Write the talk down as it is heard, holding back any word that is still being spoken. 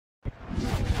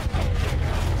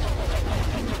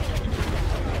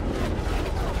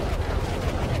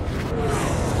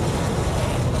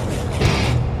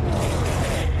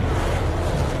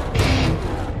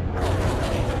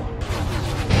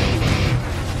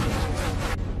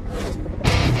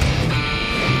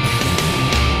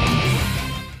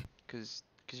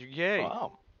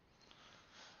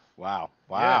Wow.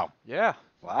 Yeah, Wow. yeah,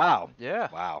 Wow. yeah.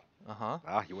 Wow. Uh-huh.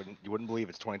 Wow. You wouldn't believe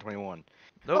it's 2021.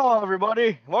 Nope. Hello,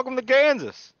 everybody. Welcome to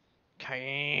Kansas.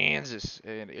 Kansas.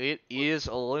 And it is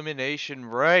elimination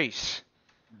race.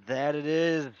 That it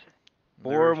is.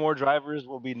 Four There's, more drivers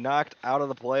will be knocked out of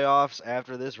the playoffs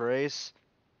after this race.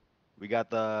 We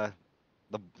got the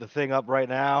thing up right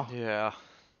now. yeah,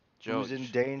 Who's in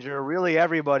Judge. danger? Really,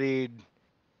 everybody I'd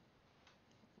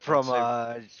from say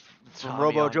uh from Tommy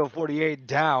Robo on. Joe 48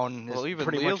 down is Well, even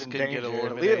pretty much Leals in can get danger.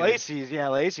 eliminated.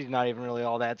 Lacey's not even really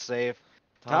all that safe.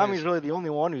 Tommy's Tommy's. really the only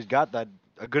one who's got that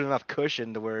a good enough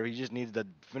cushion to where he just needs to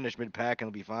finish mid pack and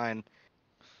he'll be fine.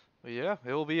 But yeah,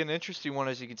 it will be an interesting one.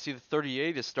 As you can see, the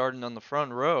 38 is starting on the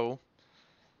front row.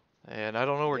 And I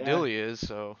don't know where Yeah. Dilly is,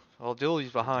 so. Well,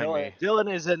 Dilly's behind me.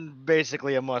 Dylan is in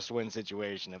basically a must-win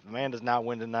situation. If the man does not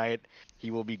win tonight,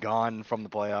 he will be gone from the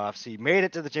playoffs. He made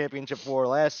it to the championship four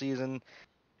last season.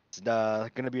 It's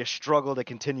going to be a struggle to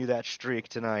continue that streak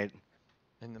tonight.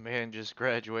 And the man just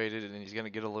graduated and he's going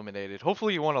to get eliminated.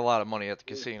 Hopefully, he won a lot of money at the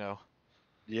casino.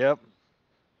 Yep.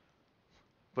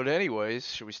 But, anyways,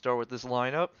 should we start with this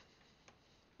lineup?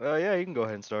 Yeah, you can go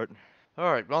ahead and start.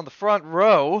 All right, on the front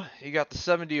row, you got the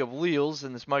 70 of Leals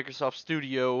in this Microsoft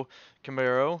Studio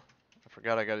Camaro. I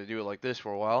forgot I got to do it like this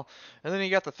for a while. And then you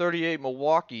got the 38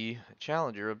 Milwaukee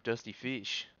Challenger of Dusty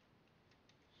Fish.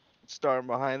 Starting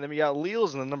behind them, you got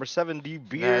Leals and the number 7 That's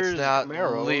Beers not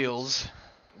Camaro. Leals.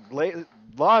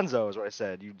 Lonzo is what I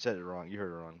said. You said it wrong. You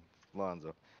heard it wrong.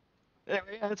 Lonzo.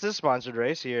 Anyway, yeah, it's a sponsored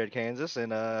race here at Kansas,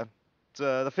 and it's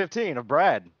the 15 of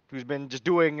Brad, who's been just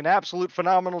doing an absolute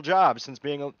phenomenal job since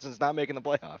not making the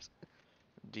playoffs.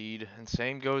 Indeed. And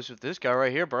same goes with this guy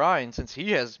right here, Brian, since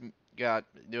he hasn't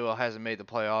made the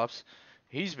playoffs.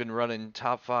 He's been running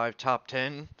top 5, top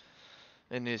 10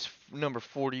 in his number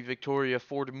 40 Victoria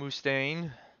Ford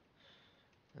Mustang.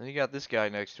 And you got this guy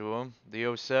next to him,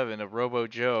 the '07 of Robo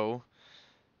Joe,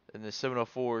 and the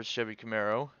 704 Chevy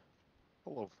Camaro.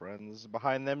 Hello, friends.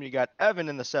 Behind them, you got Evan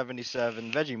in the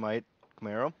 77 Vegemite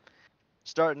Camaro.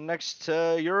 Starting next to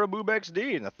Uraboob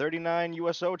XD in the 39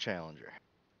 USO Challenger.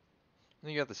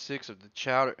 Then you got the 6 of the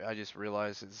Chowder. I just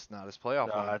realized it's not his playoff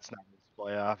No, one. that's not his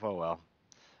playoff. Oh well.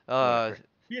 Uh, Whatever.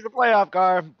 He's a playoff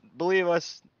car. Believe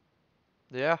us.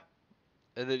 yeah.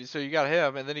 And then, so you got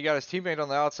him, and then you got his teammate on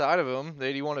the outside of him, the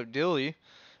 81 of Dilly,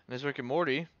 and his Rick and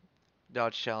Morty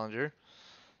Dodge Challenger.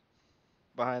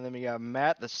 Behind them, you got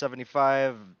Matt, the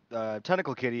 75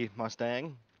 Tentacle Kitty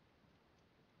Mustang.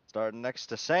 Starting next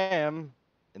to Sam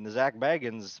in the Zach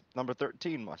Baggins number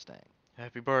 13 Mustang.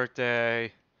 Happy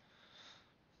birthday.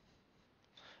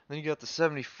 Then you got the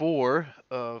 74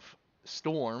 of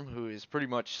Storm, who is pretty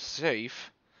much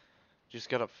safe. Just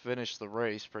got to finish the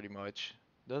race, pretty much.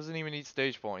 Doesn't even need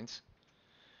stage points.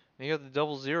 And you got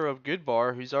the 00 of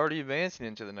Goodbar, who's already advancing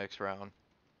into the next round.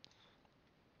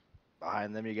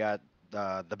 Behind them, you got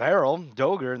the Barrel,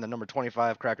 Doger, in the number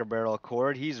 25 Cracker Barrel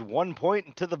Accord. He's 1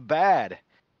 point to the bad.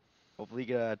 Hopefully, he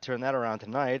can turn that around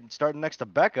tonight. Starting next to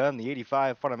Becca in the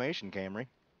 85 Funimation Camry.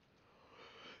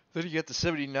 Then you got the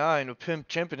 79 of Pimp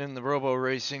Chimpin' in the Robo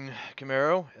Racing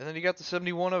Camaro. And then you got the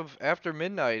 71 of After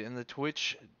Midnight in the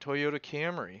Twitch Toyota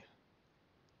Camry.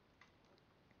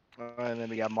 And then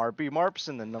we got Marps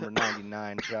in the number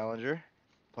 99 Challenger.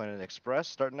 Planet Express.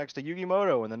 Starting next to Yugi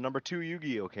Moto in the number 2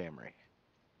 Yu-Gi-Oh Camry.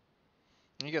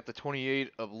 And you got the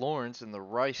 28 of Lawrence in the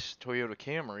Rice Toyota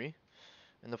Camry.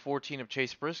 And the 14 of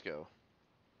Chase Briscoe.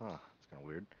 Huh, that's kind of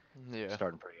weird. Yeah.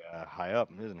 Starting pretty high up,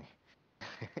 isn't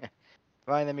he?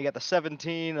 Fine, then we got the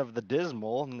 17 of the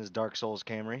Dismal in his Dark Souls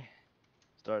Camry.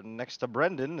 Starting next to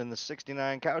Brendan in the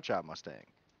 69 Cow Chop Mustang.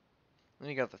 Then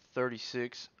you got the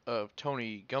 36 of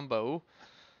Tony Gumbo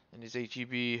and his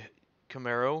HEB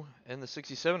Camaro, and the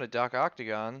 67 of Doc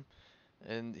Octagon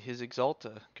and his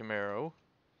Exalta Camaro.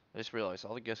 I just realized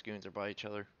all the guest goons are by each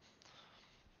other.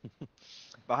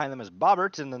 Behind them is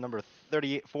Bobbert in the number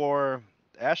 38 for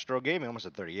Astro Gaming. Almost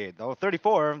at 38 though.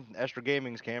 34 Astro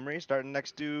Gaming's Camry. Starting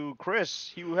next to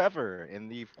Chris Hugh Heffer in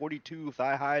the 42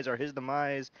 Thigh Highs Are His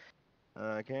Demise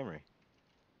Camry.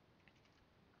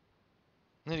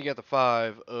 And then you got the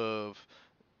 5 of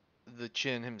the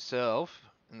Chin himself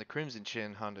in the Crimson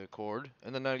Chin Honda Accord,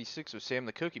 and the 96 of Sam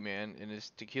the Cookie Man in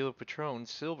his Tequila Patron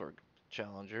Silver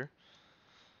Challenger.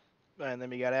 And then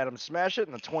we got Adam Smash It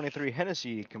in the 23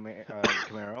 Hennessy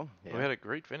Camaro. Yeah. We had a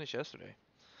great finish yesterday.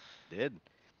 Did.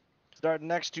 Starting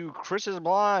next to Chris's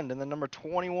Blonde in the number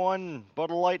 21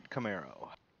 Bud Light Camaro.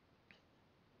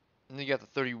 And then you got the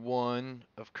 31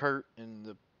 of Kurt in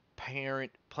the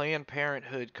Planned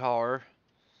Parenthood car,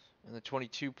 and the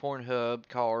 22 Pornhub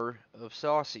car of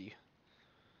Saucy.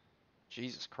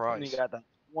 Jesus Christ. And you got the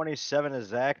 27 of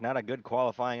Zach. Not a good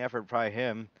qualifying effort by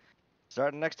him.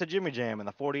 Starting next to Jimmy Jam in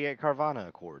the 48 Carvana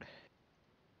Accord.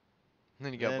 And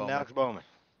then you got Then Bowman. Alex Bowman.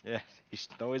 Yeah, he's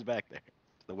always back there.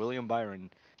 The William Byron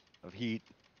of Heat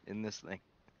in this thing.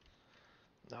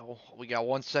 No, we got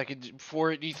 1 second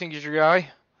before it. Do you think he's your guy?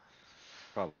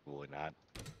 Probably not.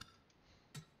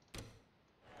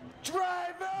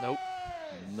 Driver! Nope.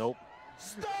 Nope.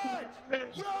 Start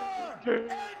your engine!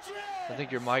 I think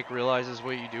your mic realizes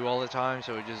what you do all the time,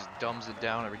 so it just dumbs it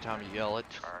down every time you yell it.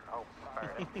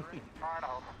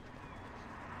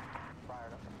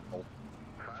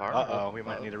 Uh-oh, we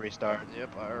might need a restart.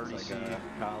 Yep, I already It's see.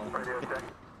 like, Colin.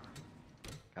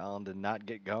 Colin did not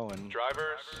get going.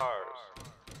 Drivers, cars.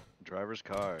 Drivers'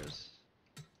 cars.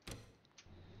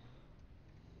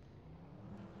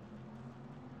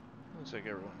 Looks like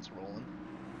everyone's rolling.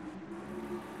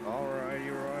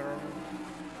 Alrighty, right.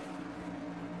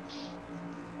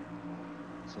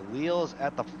 So Leal's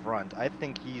at the front. I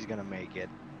think he's gonna make it.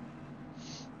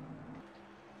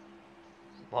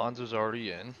 Lonzo's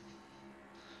already in.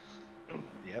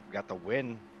 Yep, got the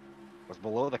win. Was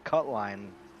below the cut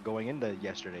line going into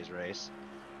yesterday's race.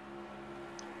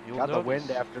 You'll Got the notice.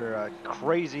 win after a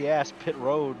crazy ass pit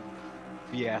road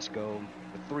fiasco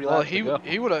with 3 Well, laps to go.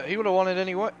 he would have won it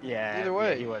anyway. Yeah, either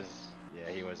way. he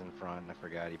was in front. I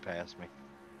forgot he passed me.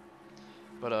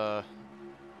 But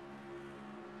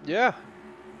yeah,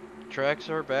 tracks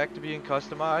are back to being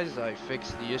customized. I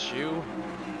fixed the issue.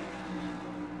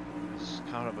 It's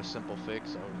kind of a simple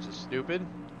fix. I was just stupid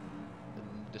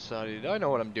and decided I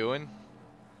know what I'm doing.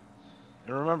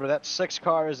 And remember that 6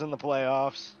 cars in the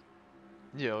playoffs.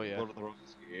 Yeah, oh yeah. Go to the Rose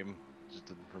game. Just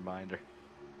a reminder.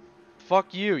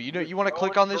 Fuck you. You know you want to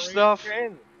click on this stuff?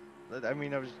 I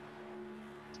mean, I was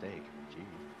mistake. Gee.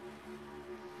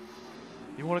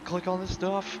 You want to click on this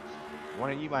stuff?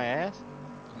 Want to eat my ass?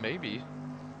 Maybe.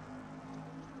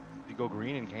 You go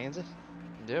green in Kansas?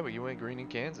 Yeah, but you went green in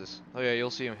Kansas. Oh yeah,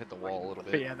 you'll see him hit the wall a little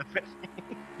bit. Yeah,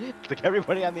 like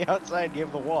everybody on the outside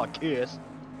gave the wall a kiss.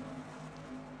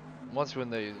 Once when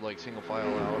they like single file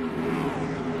out,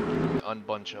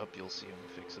 unbunch up, you'll see them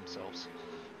fix themselves.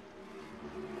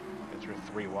 It's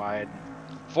 3 wide.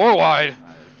 4 wide.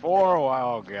 4 wide.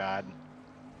 Oh god.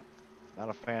 Not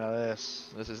a fan of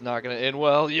this. This is not gonna end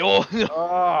well. Yo. Oh, you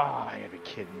gotta be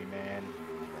kidding me, man.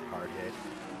 Hard hit.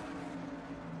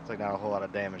 It's like not a whole lot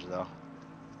of damage though.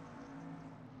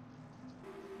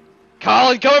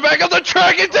 Colin coming back up the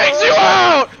track and takes you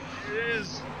out. It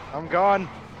is. I'm gone.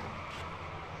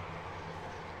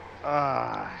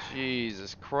 Ah.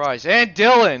 Jesus Christ. And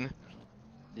Dylan.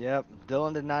 Yep.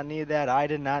 Dylan did not need that. I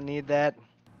did not need that.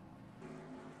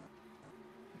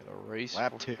 Got a race.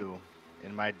 Lap 2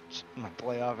 in my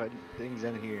playoff things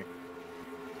in here.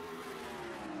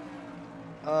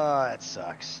 Oh, that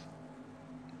sucks.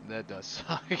 That does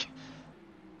suck.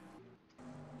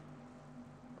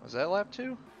 Was that lap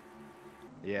 2?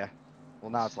 Yeah. Well,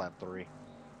 now it's lap 3.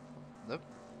 Let's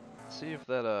see if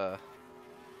that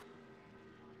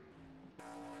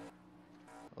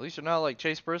at least you're not like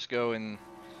Chase Briscoe and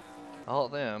all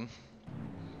of them.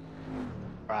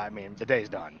 I mean, the day's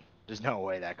done. There's no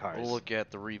way that car is. We'll look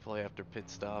at the replay after pit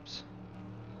stops.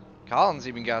 Collins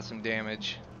even got some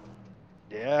damage.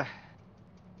 Yeah.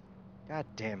 God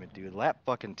damn it, dude. Lap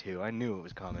fucking 2. I knew it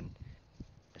was coming.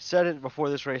 I said it before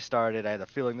this race started. I had a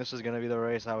feeling this was going to be the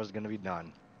race I was going to be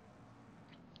done.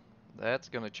 That's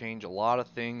going to change a lot of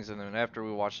things, and then after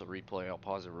we watch the replay, I'll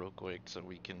pause it real quick so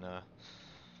we can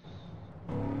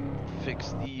fix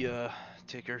the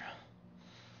ticker.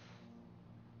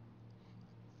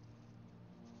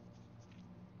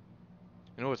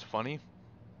 You know what's funny?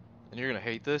 And you're going to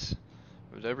hate this,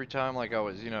 but every time like I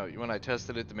was, you know, when I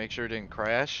tested it to make sure it didn't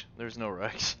crash, there's no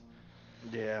wrecks.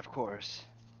 Yeah, of course.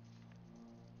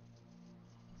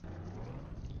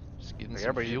 Just getting Like some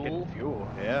everybody's just fuel. getting fuel.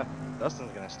 Yeah.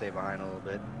 Dustin's going to stay behind a little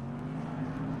bit.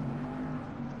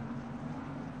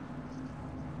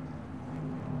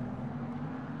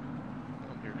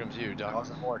 Oh, here comes you, Doc.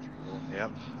 Causing more fuel.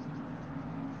 Yep.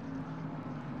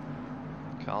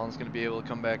 Colin's going to be able to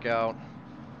come back out.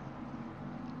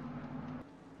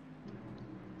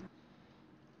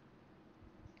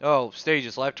 Oh,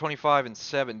 stages, lap 25 and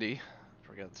 70.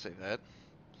 Forgot to say that.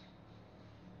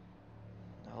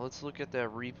 Now let's look at that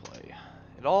replay.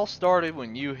 It all started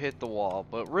when you hit the wall,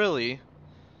 but really,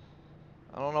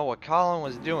 I don't know what Colin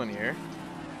was doing here.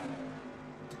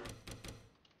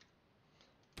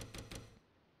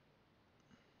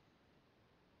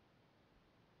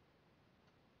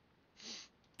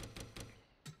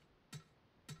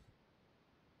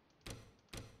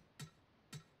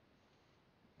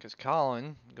 Because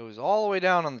Colin goes all the way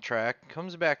down on the track,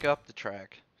 comes back up the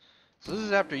track. So this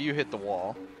is after you hit the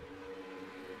wall.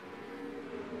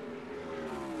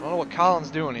 I don't know what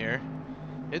Colin's doing here.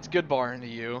 It's good bar into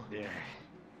you. Yeah,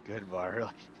 good bar.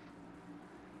 Really.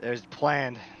 There's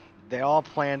planned. They all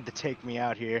planned to take me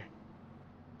out here.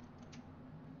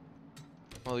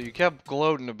 Well, you kept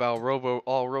gloating about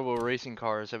all Robo racing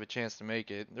cars have a chance to make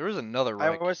it. There was another I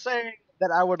wreck. was saying that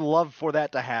I would love for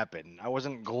that to happen. I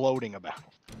wasn't gloating about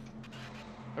it.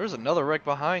 There was another wreck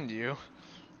behind you.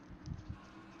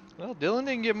 Well, Dylan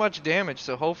didn't get much damage,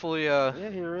 so hopefully, Yeah,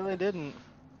 he really didn't.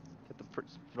 Get the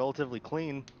relatively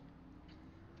clean.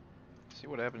 see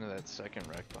what happened to that second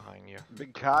wreck behind you.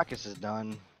 Big caucus is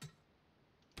done.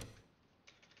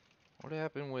 What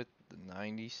happened with the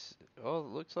 90s? Oh, it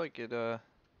looks like it,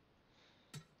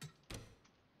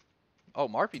 Oh,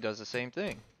 Marpy does the same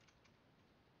thing.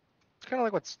 It's kind of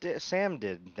like what Sam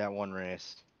did that one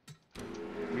race.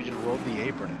 We just rode the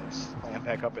apron and slammed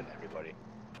back up into everybody.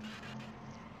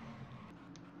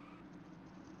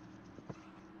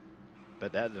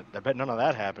 But I bet none of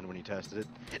that happened when you tested it.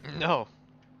 No.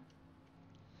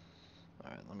 All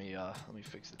right, let me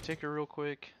fix the ticker real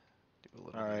quick. Do a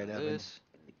little All bit right, of Evan. this.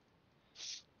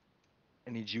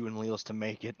 I need you and Leos to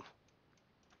make it.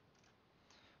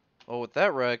 Oh, with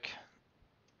that wreck,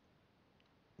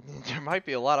 there might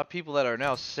be a lot of people that are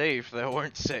now safe that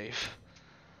weren't safe.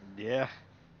 Yeah.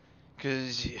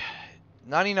 Cause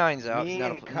 99's out. Me No,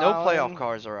 and no playoff Colin-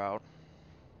 cars are out.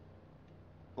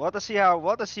 We'll have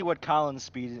to see what Colin's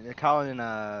speed, Colin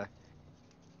and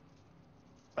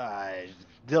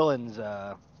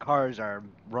Dylan's cars are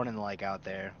running like out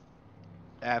there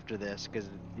after this, because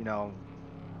you know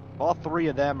all three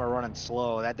of them are running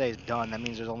slow. That day's done. That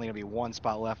means there's only gonna be one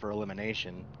spot left for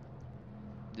elimination.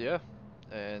 Yeah,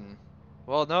 and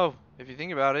well, no. If you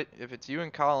think about it, if it's you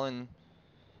and Colin,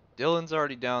 Dylan's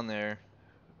already down there,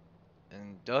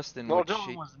 and Dustin, Well, which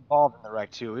Dylan was involved in the wreck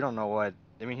too. We don't know what.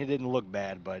 I mean, he didn't look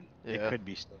bad, but it Yeah. could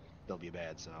be still be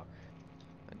bad. So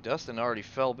and Dustin already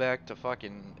fell back to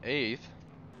fucking 8th.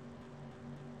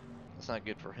 That's not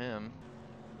good for him.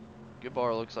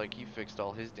 Goodbar looks like he fixed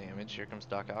all his damage. Here comes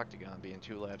Doc Octagon being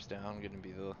 2 laps down, going to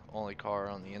be the only car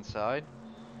on the inside.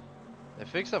 They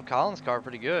fixed up Colin's car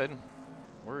pretty good.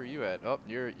 Where are you at? Oh,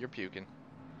 you're puking.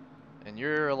 And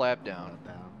you're a lap down.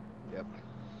 Yep.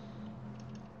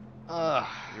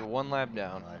 You're 1 lap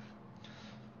down. Life.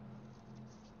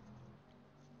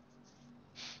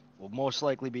 Will most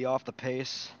likely be off the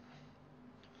pace.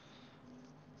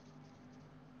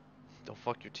 Don't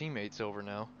fuck your teammates over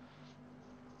now.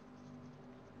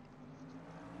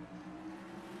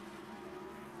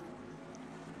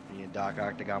 Me and Doc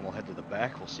Octagon will head to the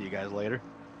back. We'll see you guys later.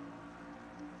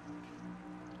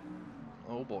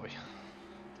 Oh boy.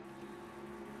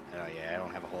 Oh yeah, I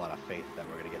don't have a whole lot of faith that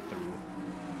we're gonna get through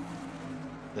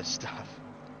this stuff.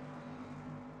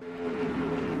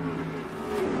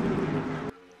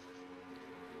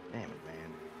 Damn it,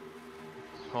 man.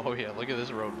 Oh yeah, look at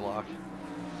this roadblock.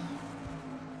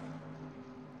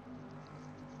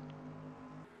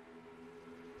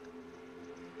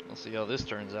 We'll see how this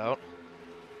turns out.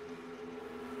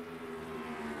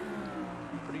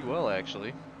 Pretty well,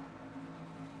 actually.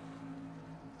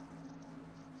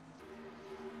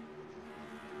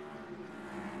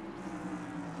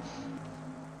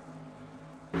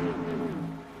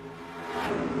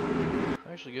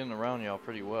 Actually getting around y'all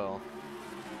pretty well.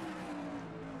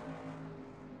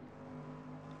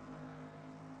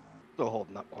 Still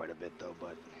holding up quite a bit though,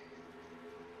 but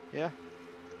yeah.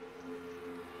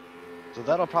 So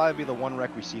that'll probably be the one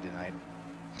wreck we see tonight.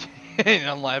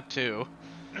 On lap 2.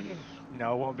 You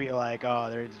know, it won't be like, oh,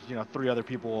 there's, 3 other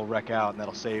people will wreck out and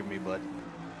that'll save me, but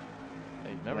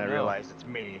Hey, you when never I know. realize it's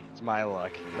me, it's my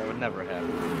luck. That would never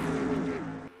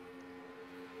happen.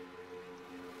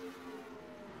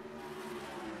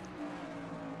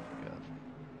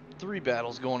 3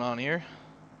 battles going on here.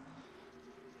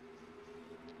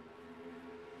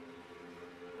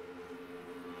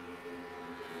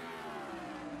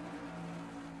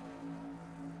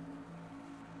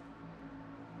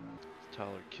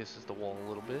 Tyler kisses the wall a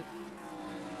little bit.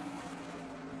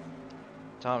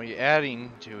 Tommy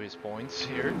adding to his points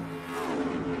here.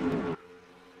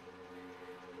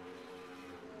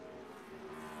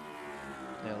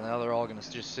 Yeah, now they're all gonna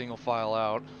just single file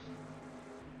out.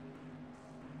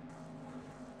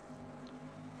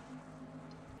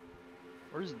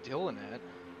 Where's Dylan at?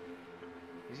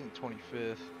 He's in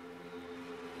 25th.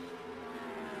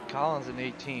 Colin's in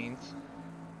 18th.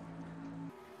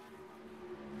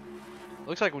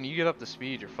 Looks like when you get up to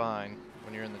speed, you're fine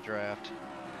when you're in the draft.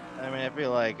 I mean, I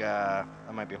feel like I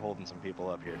might be holding some people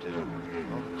up here too.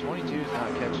 Well, 22 is not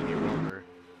catching you over.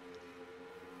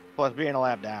 Plus, being a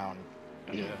lap down,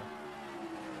 Yeah.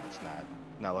 it's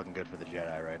not looking good for the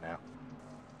Jedi right now.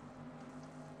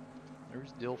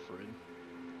 There's Dilfred.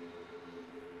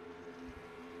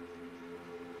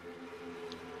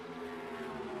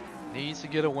 Needs to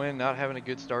get a win, not having a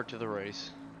good start to the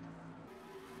race.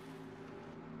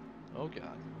 Oh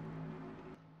god.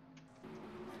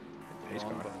 Pace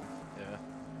Wrong car. button. Yeah.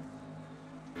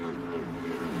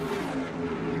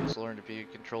 Just learned if you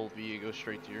control V, you go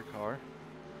straight to your car.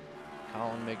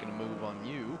 Colin making a move on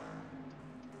you.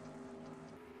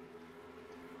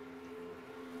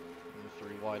 And 3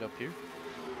 wide up here.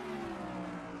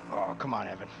 Oh, come on,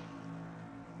 Evan.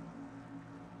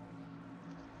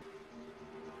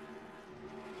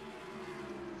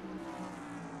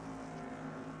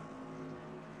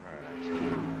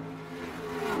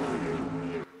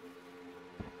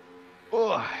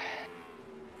 Oh,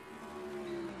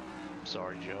 I'm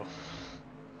sorry, Joe.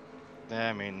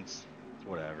 I mean, it's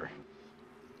whatever.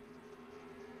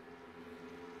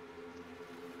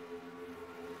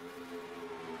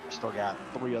 I still got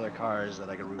 3 other cars that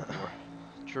I can root for.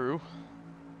 True.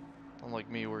 Unlike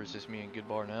me, where it's just me and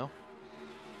Goodbar now.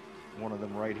 One of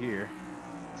them right here,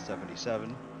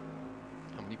 77.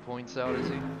 How many points out is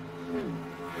he?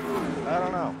 I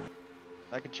don't know.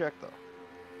 I can check though.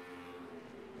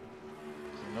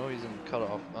 I know he's in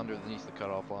cutoff, underneath the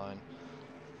cutoff line.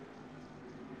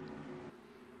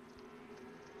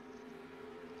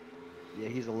 Yeah,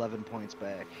 he's 11 points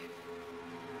back.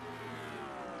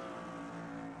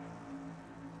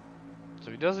 So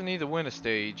he doesn't need to win a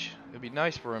stage. It'd be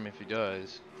nice for him if he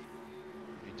does.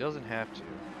 He doesn't have to.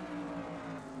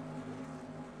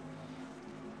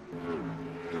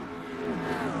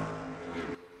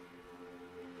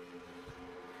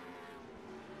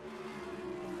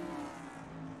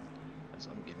 As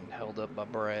I'm getting held up by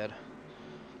Brad.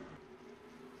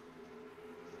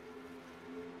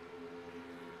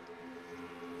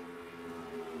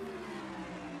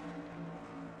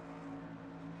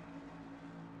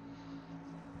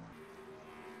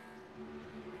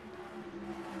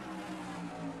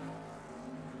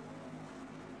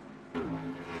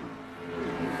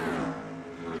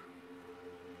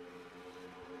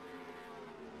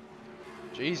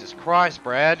 Jesus Christ,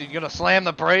 Brad, you gonna slam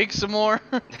the brakes some more?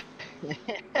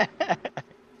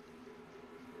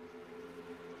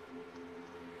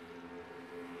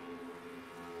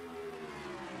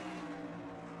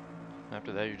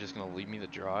 After that, you're just gonna leave me to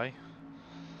dry?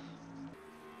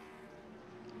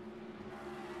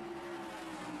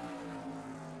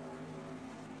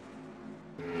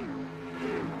 These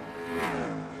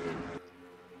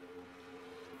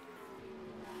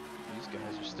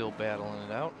guys are still battling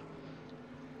it out.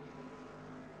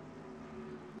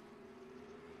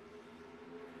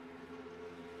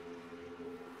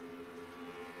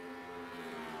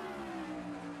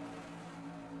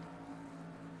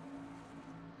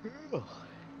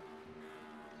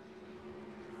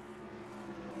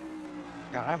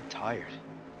 God, I'm tired.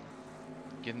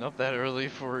 Getting up that early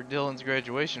for Dylan's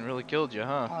graduation really killed you,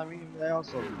 huh? I mean, I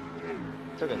also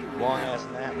took a long ass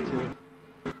nap too.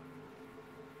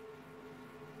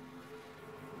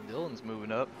 Dylan's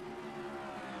moving up.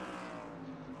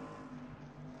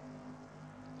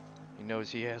 He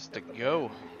knows he has to go.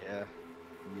 Yeah,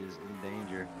 he is in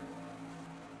danger.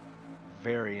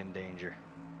 Very in danger.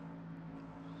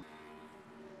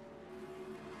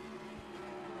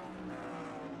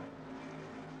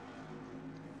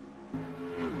 Get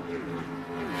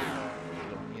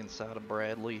on the inside of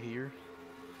Bradley here.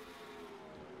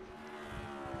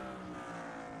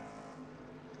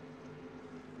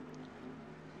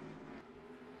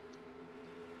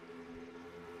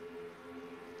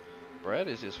 Brad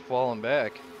is just falling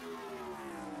back.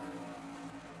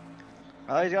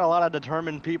 He's got a lot of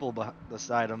determined people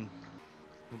beside him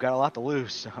who've got a lot to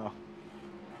lose, so.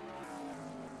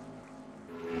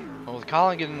 Well, with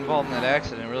Colin getting involved in that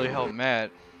accident, it really helped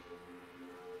Matt.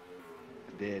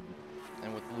 It did.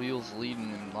 And with Wheels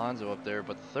leading and Lonzo up there,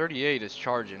 but the 38 is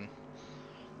charging.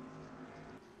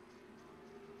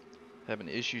 Having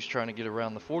issues trying to get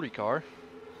around the 40 car.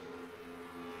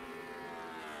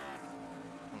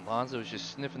 And Lonzo's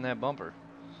just sniffing that bumper.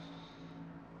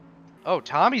 Oh,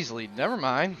 Tommy's leading. Never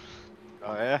mind.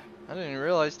 Oh yeah? I didn't even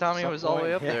realize Tommy was all the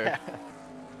way up there.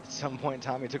 At some point,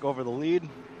 Tommy took over the lead.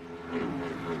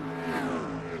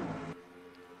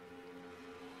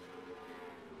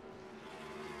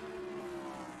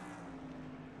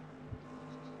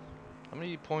 How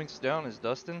many points down is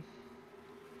Dustin?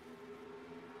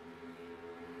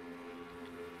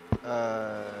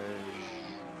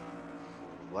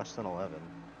 Less than 11.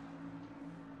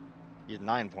 He's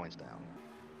 9 points down.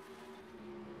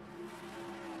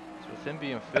 So With him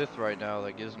being 5th right now,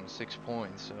 that gives him 6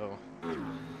 points, so...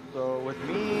 So with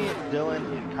me, Dylan,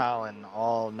 and Colin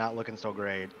all not looking so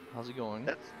great. How's it going?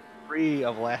 That's 3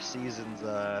 of last season's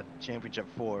championship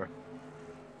 4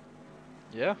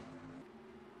 Yeah.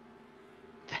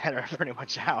 that are pretty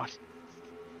much out.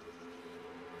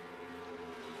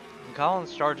 And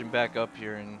Colin's charging back up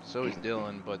here, and so is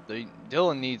Dylan, but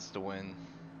Dylan needs to win.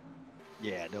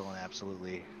 Yeah, Dylan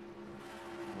absolutely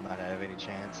will not have any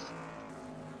chance.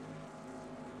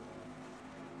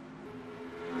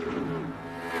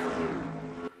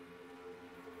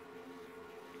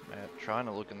 Matt trying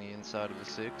to look on the inside of the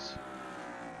 6.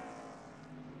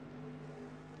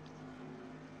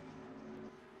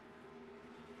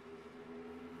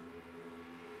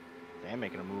 Dan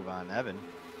making a move on Evan.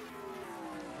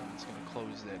 It's going to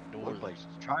close that door. Looks like she's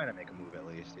trying to make a move at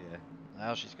least, yeah.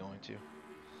 Now she's going to.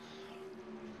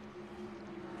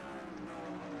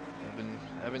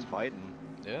 Evan's fighting.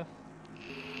 Yeah.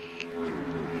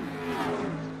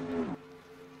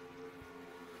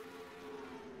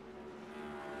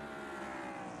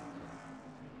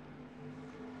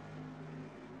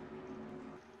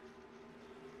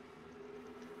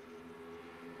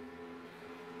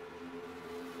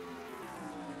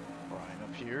 Brian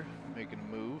up here, making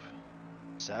a move.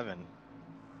 7.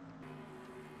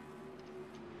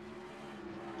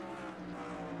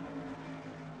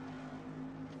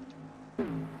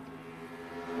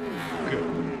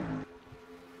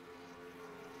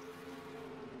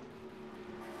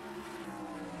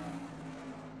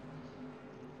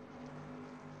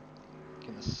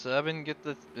 Can the 7 get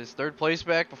his 3rd place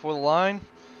back before the line?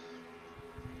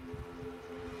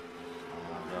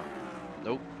 No.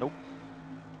 Nope. Nope.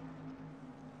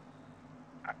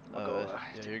 I'll go,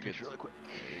 yeah, take you're a good. picture really quick.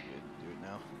 You're good. Do it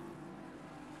now.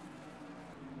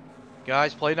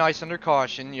 Guys, play nice under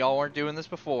caution. Y'all weren't doing this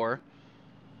before.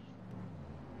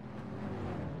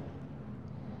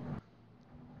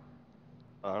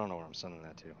 I don't know where I'm sending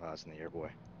that to. Oh, it's in the airboy.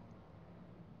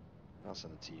 I'll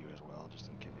send it to you as well, just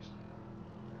in case.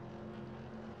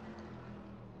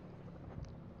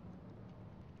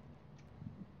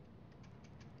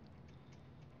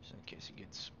 Just in case he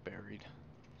gets buried.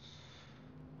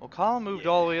 Well, Colin moved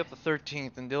all the way up to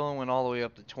 13th, and Dylan went all the way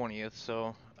up to 20th,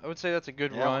 so I would say that's a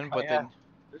good run, but then...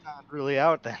 They're not really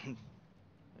out then.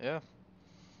 Yeah.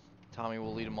 Tommy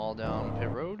will lead them all down pit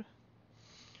road.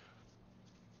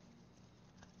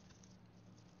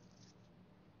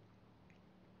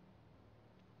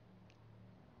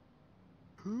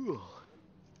 Cool.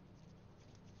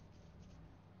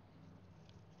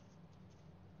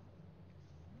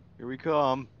 Here we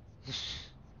come.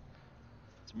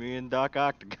 It's me and Doc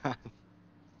Octagon.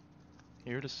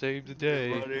 Here to save the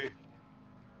day. Buddy.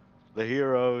 The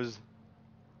heroes.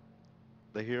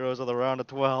 The heroes of the round of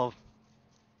 12.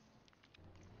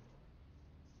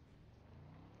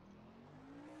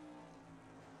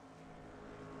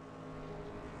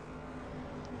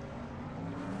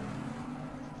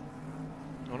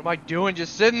 What am I doing?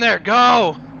 Just sitting there.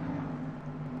 Go!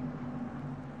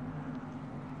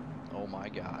 Oh my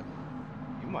god.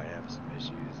 You might have some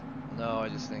issues. No, I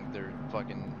just think they're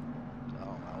fucking... I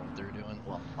don't know what they're doing.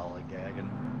 Lollygagging.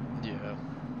 Yeah.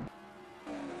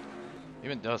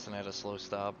 Even Dustin had a slow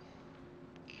stop.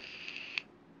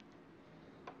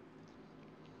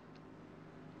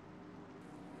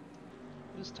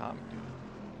 What does Tommy do?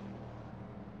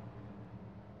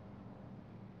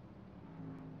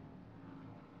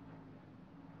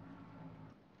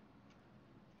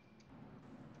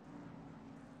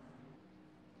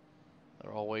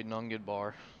 They're all waiting on good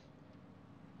bar.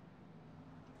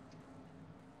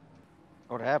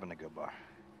 What happened to Goodbar?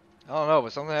 I don't know,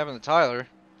 but something happened to Tyler.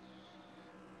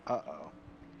 Uh-oh.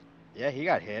 Yeah, he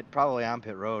got hit. Probably on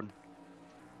pit road.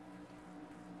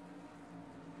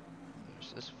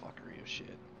 There's this fuckery of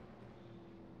shit.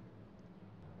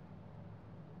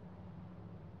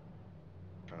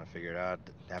 Trying to figure it out.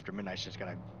 After midnight's just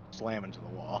gonna slam into the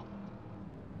wall.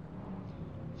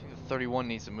 I think the 31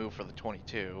 needs to move for the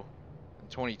 22. And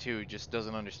 22 just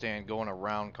doesn't understand going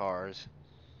around cars.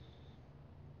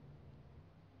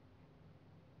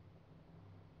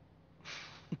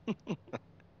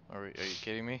 Are you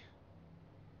kidding me?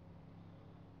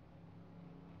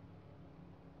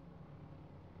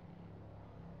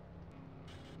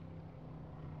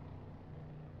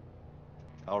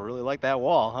 I really like that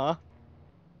wall, huh?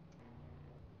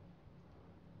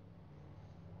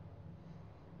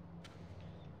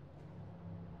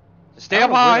 Stay I up don't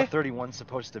know where high. the 31's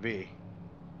supposed to be.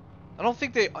 I don't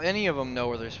think any of them know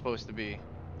where they're supposed to be.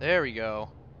 There we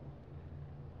go.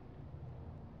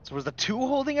 So was the 2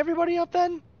 holding everybody up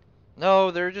then?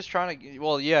 No, they're just trying to.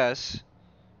 Well, yes.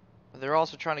 They're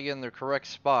also trying to get in their correct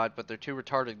spot, but they're too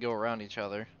retarded to go around each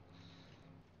other.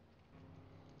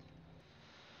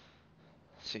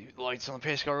 See, lights on the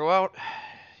pace car go out.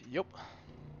 Yup.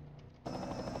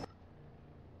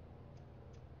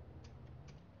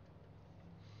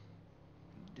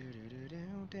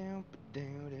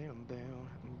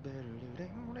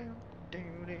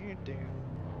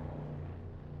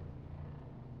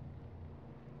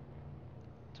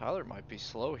 Tyler might be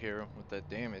slow here with that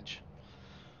damage.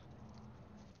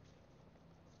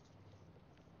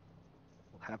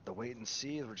 We'll have to wait and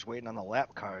see. We're just waiting on the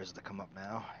lap cars to come up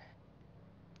now.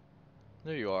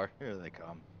 There you are. Here they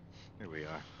come. Here we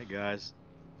are. Hey guys,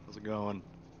 how's it going?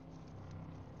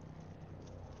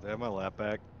 Do I have my lap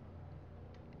back?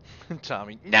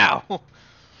 Tommy, now!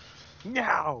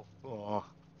 No. Oh,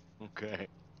 okay.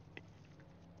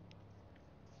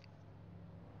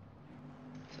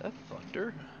 Is that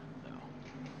thunder? No.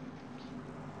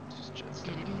 It's just jet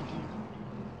stuff.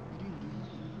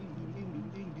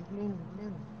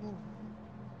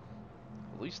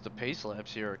 At least the pace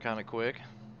laps here are kind of quick.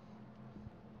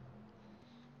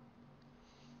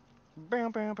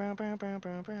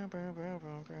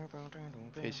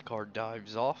 Pace car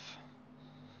dives off.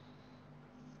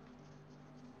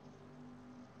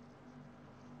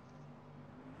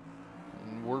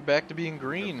 And we're back to being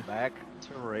green. We're back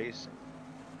to racing.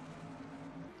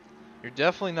 You're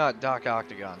definitely not Doc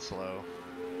Octagon slow.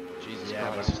 Jesus Yeah, but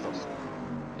I'm Christ. still slow.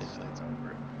 It's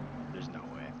over. There's no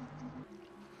way.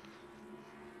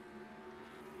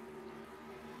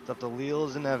 It's up to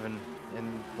Leels and Evan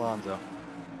and Lonzo.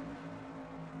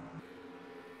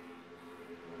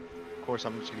 Of course,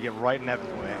 I'm just gonna get right in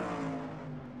Evan's way.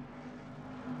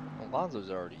 Alonso's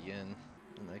already in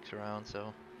the next round,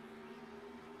 so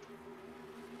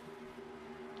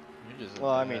you're just in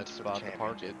Well, a I mean, bad for the spot to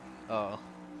park it. Oh.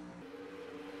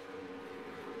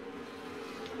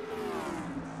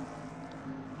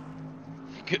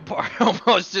 Good part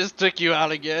almost just took you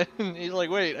out again. He's like,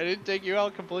 wait, I didn't take you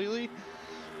out completely?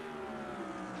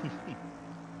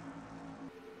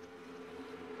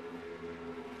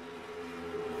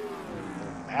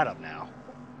 Mad up now.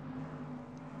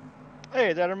 Hey,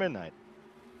 it's after midnight.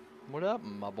 What up,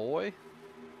 my boy?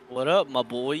 What up, my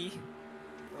boy?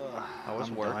 How was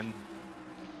I'm work?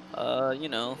 done. You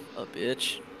know, a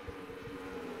bitch.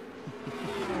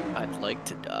 I'd like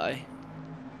to die.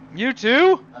 You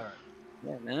too?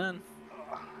 Yeah, man.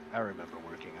 I remember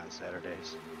working on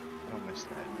Saturdays. I don't miss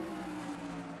that.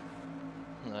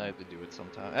 I have to do it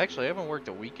sometime. Actually, I haven't worked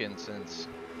a weekend since,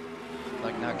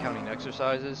 like, not counting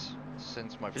exercises,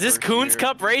 since my Is this first Goons year.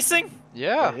 Cup racing?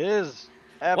 Yeah. It is.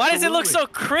 Why does it look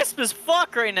Absolutely. so crisp as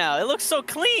fuck right now? It looks so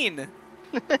clean.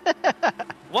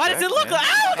 Why does Check, it look man. like?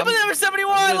 Ah, look at number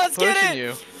 71. I'm Let's just get pushing it.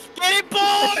 you. Get it,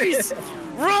 boys.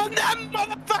 Run that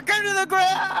motherfucker to the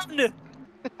ground.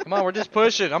 Come on, we're just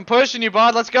pushing. I'm pushing you,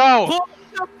 bud. Let's go.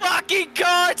 Push the fucking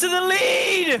car to the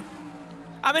lead.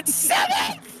 I'm in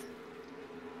 7th.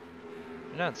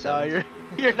 You're not No, seven.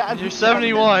 you're not. You're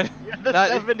 71. You're the Not-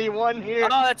 71 here.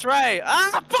 Oh, that's right.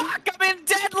 Ah, fuck. I'm in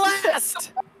dead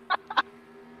last.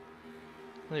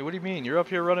 Hey, what do you mean? You're up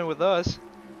here running with us.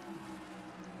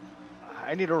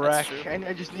 I need a That's rack. true.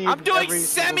 I just need. I'm doing every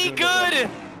single semi goon to wreck. good.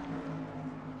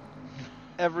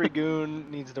 Every goon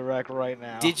needs to wreck right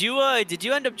now. Did you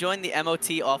end up joining the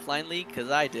MOT offline league? Cause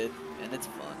I did, and it's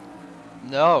fun.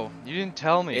 No, you didn't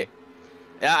tell me.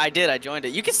 Yeah, I did. I joined it.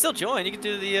 You can still join. You can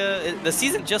do the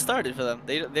season just started for them.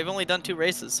 They've only done 2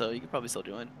 races, so you can probably still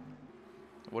join.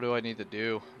 What do I need to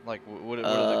do? Like, what are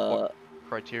the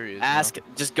criteria? Ask.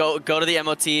 Just go to the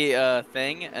MOT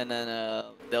thing, and then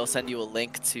they'll send you a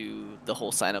link to the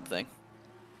whole sign up thing.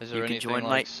 Is there you can anything join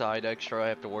like my- side extra I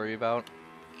have to worry about?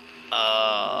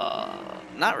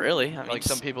 Not really. I mean, Like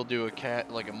some people do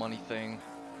a money thing.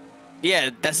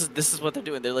 Yeah, this is what they're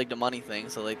doing. They're like the money thing.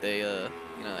 So like they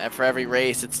you know, for every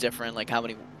race it's different. Like how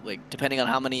many, like depending on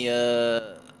how many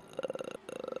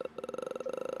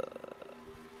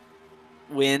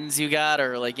wins you got,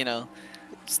 or like, you know,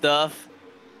 stuff.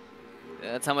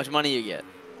 That's how much money you get.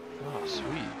 Oh,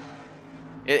 sweet.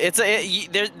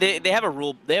 They have a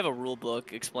rule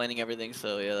book explaining everything.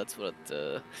 So yeah, that's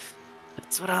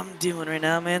what I'm doing right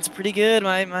now, man. It's pretty good.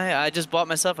 I just bought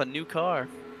myself a new car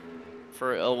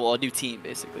for a new team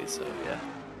basically. So yeah,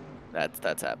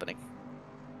 that's happening.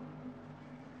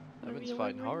 Evan's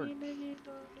fighting hard.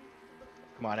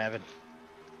 Come on, Evan.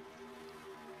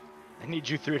 I need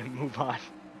you 3 to move on.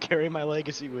 Carry my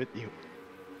legacy with you.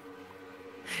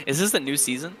 Is this the new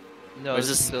season? No, Or is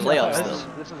this this still playoffs playoffs.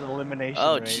 still? This is an elimination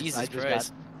Oh, race. Jesus I just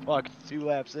Christ. got fucked 2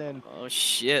 laps in. Oh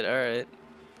shit! All right,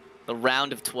 the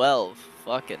round of 12.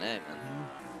 Fucking A, man.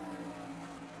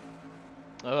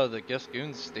 Oh, the Guess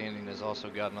Goons standing has also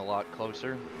gotten a lot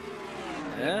closer.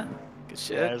 Yeah. Good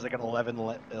shit. Yeah, there's like an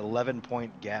 11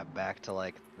 point gap back to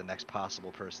like the next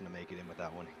possible person to make it in with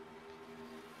that one.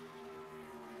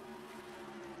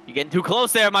 You're getting too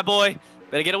close there, my boy.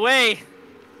 Better get away.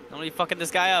 Don't be fucking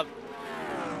this guy up.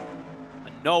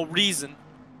 For no reason.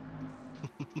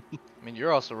 I mean,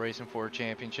 you're also racing for a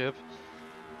championship.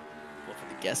 What, for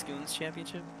the Guess Goons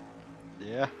championship?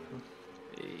 Yeah.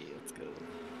 Hey, let's go.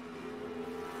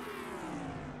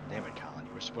 Damn it, Colin.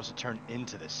 You were supposed to turn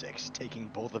into the 6, taking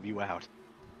both of you out.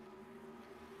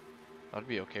 I'd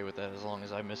be okay with that as long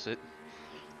as I miss it.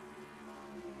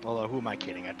 Although, who am I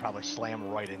kidding? I'd probably slam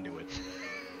right into it.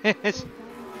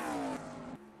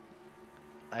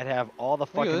 I'd have all the Look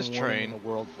at fucking this warning train. in the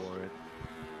world for it.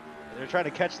 They're trying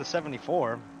to catch the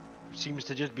 74. Seems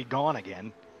to just be gone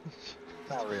again.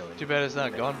 Not really. Too bad it's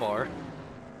not Gun Bar.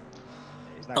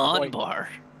 He's not Gun quite- bar.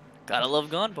 Gotta love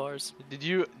gun bars.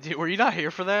 Were you not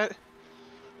here for that?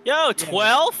 Yo,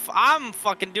 12? I'm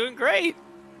fucking doing great.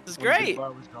 This is When Good great.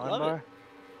 Bar was gone Love it. bar?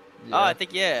 Oh, I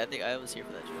think I was here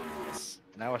for that joke. Yes.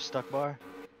 Now a stuck bar?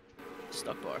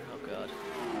 Stuck bar. Oh god.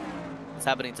 What's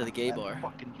happening to the gay That bar?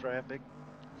 Fucking traffic.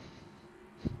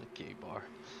 The gay bar.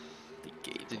 The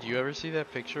gay Did bar. you ever see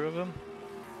that picture of him?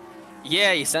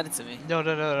 Yeah, you sent it to me.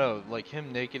 No. Like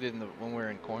him naked when we were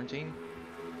in quarantine.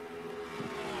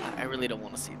 I really don't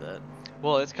want to see that.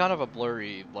 Well, it's kind of a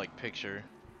blurry like picture.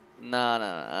 No,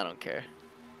 I don't care.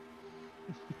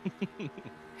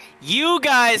 You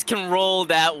guys can roll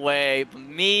that way, but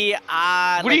me,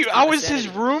 I. What like do you? to I keep was my his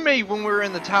sanity. roommate when we were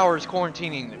in the towers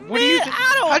quarantining. What do you? Man,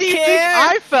 I don't How do you think care.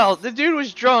 I felt? The dude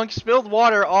was drunk, spilled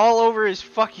water all over his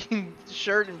fucking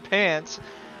shirt and pants.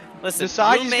 Listen,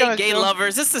 Decide he's roommate, gonna gay throw-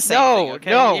 lovers, it's the same thing,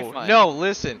 okay? You're fine. No,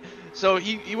 listen. So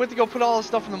he went to go put all his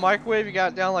stuff in the microwave. He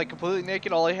got down like completely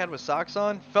naked. All he had was socks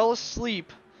on. Fell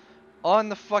asleep on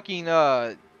the fucking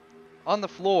on the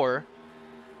floor.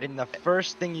 And the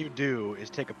first thing you do is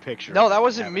take a picture. No, of it that and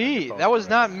wasn't have it on your me. phone That was right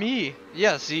not now. me.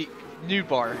 Yeah, see, nude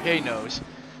bar. He knows.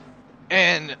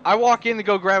 And I walk in to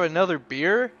go grab another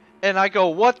beer, and I go,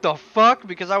 "What the fuck?"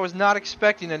 Because I was not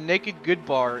expecting a naked good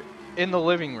bar in the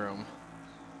living room.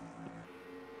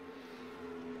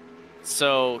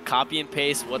 So, copy and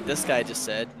paste what this guy just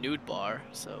said, nude bar.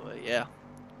 So, yeah.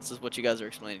 This is what you guys are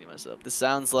explaining to myself. This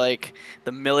sounds like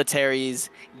the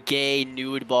military's gay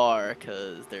nude bar,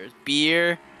 because there's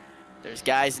beer, there's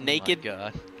guys naked, Oh my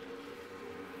God.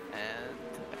 and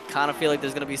I kind of feel like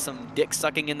there's going to be some dick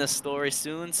sucking in this story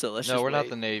soon, so let's just No, we're not wait.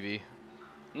 the Navy.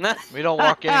 Nah. We don't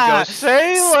walk in and go,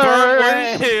 Sperm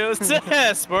sailors!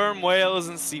 whales, sperm whales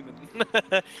and semen.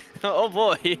 Oh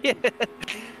boy,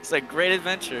 it's a great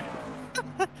adventure.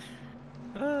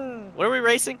 What are we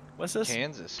racing? What's this?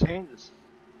 Kansas. Kansas.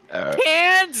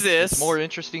 Kansas. It's more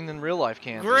interesting than real life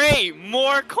Kansas. Great,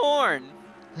 more corn.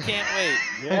 Can't wait.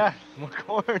 Yeah, more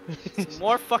corn.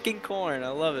 More fucking corn. I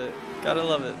love it. Gotta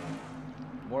love it.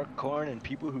 More corn and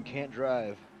people who can't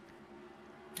drive.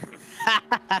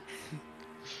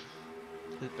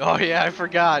 Oh yeah, I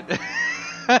forgot.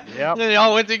 Yep. Then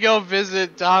y'all went to go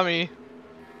visit Tommy.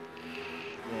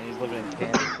 Yeah, he's living in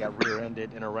Kansas. He got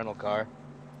rear-ended in a rental car.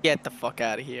 Get the fuck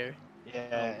out of here. Yeah.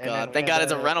 Oh and god. then Thank we God had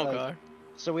it's a to, rental like, car.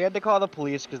 So we had to call the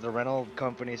police because the rental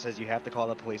company says you have to call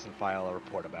the police and file a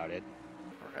report about it.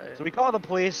 Right. So we call the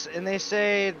police and they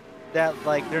say that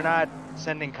like they're not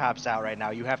sending cops out right now.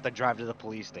 You have to drive to the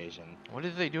police station. What are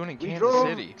they doing in We Kansas drove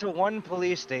City? to one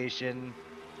police station.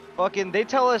 Fucking, they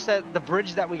tell us that the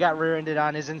bridge that we got rear-ended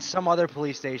on is in some other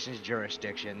police station's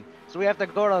jurisdiction. So we have to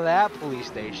go to that police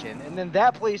station, and then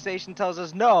that police station tells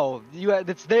us no,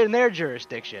 it's in their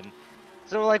jurisdiction.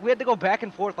 So like we had to go back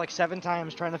and forth like 7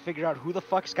 times trying to figure out who the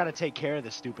fuck's got to take care of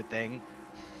this stupid thing.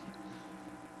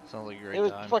 Sounds like a great It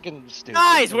was time. fucking stupid.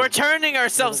 Guys, It we're was- turning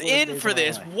ourselves one of the in days for of my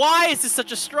this. life. Why is this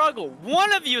such a struggle?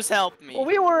 One of you's helped me. Well,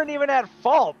 we weren't even at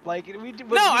fault. Like we. No,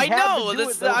 I know.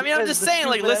 This, I mean, I'm just saying,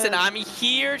 like, listen, I'm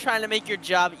here trying to make your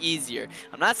job easier.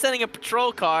 I'm not sending a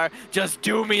patrol car. Just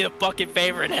do me the fucking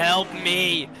favor and help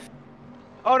me.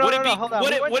 Oh no, would no, it no, be- hold on. would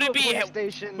We it- went would to it a be- police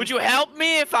station. Would you help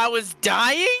me if I was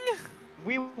dying?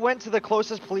 We went to the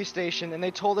closest police station and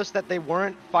they told us that they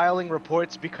weren't filing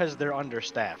reports because they're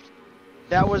understaffed.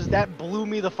 That blew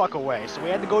me the fuck away. So we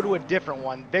had to go to a different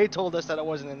one. They told us that it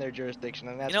wasn't in their jurisdiction,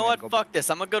 and that's You know when we what? had to go Fuck this.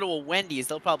 I'm gonna go to a Wendy's.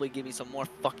 They'll probably give me some more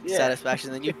fucking Yeah.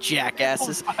 satisfaction than you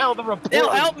jackasses. file the report.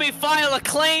 They'll help me file a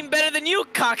claim better than you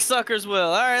cocksuckers will.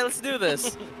 All right, let's do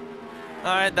this.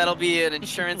 All right, that'll be an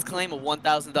insurance claim of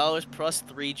 $1,000 plus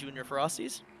 3 Junior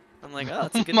Frosties. I'm like, oh,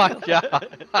 that's a good My deal. God.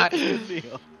 Good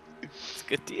deal. It's a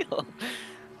good deal.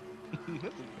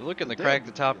 You're looking to crack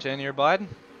the top 10 here, Biden.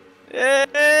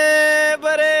 Hey,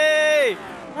 buddy!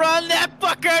 that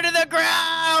fucker to the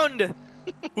ground!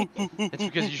 It's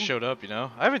because you showed up, you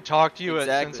know. I haven't talked to you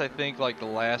Exactly. since I think like the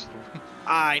last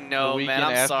I the know, weekend man.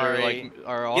 I'm after sorry. like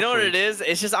our off You know what week. it is?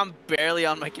 It's just I'm barely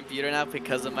on my computer now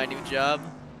because of my new job.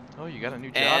 Oh, you got a new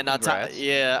job. And Congrats.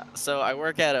 yeah, so I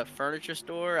work at a furniture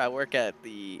store. I work in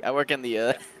the I work in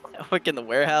the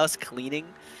warehouse cleaning.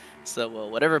 So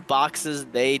whatever boxes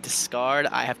they discard,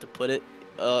 I have to put it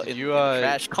Did in you the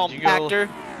trash did you go? compactor.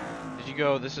 Did you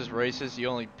go? This is racist. You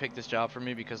only picked this job for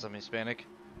me because I'm Hispanic.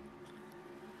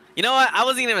 You know what? I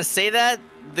wasn't even gonna say that.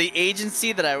 The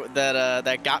agency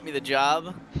that got me the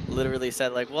job literally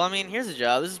said like, well, I mean, here's a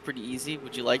job. This is pretty easy.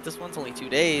 Would you like this one? It's only 2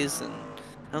 days. And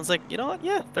I was like, you know what?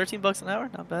 Yeah, $13 an hour,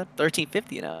 not bad.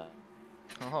 $13.50 an hour.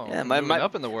 Oh, Yeah, we're moving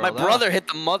up in the world. my brother hit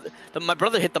my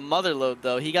brother hit the mother load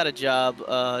though. He got a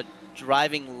job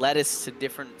driving lettuce to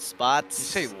different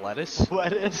spots. Did you say lettuce?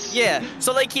 Lettuce. Yeah.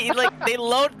 So like they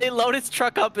load his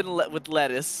truck up with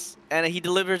lettuce and he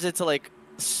delivers it to like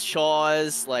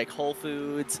Shaw's, like Whole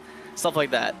Foods, stuff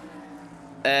like that.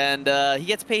 And he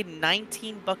gets paid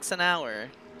 $19 an hour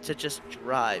to just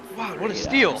drive. Wow, for what a 8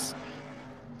 steal. hours.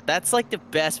 That's like the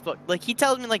best book. Like he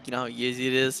tells me like, you know how easy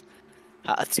it is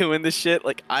doing this shit.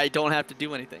 Like I don't have to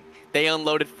do anything. They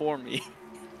unload it for me.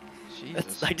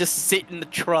 Jesus. I just sit in the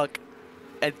truck,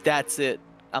 and that's it.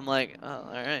 I'm like, oh,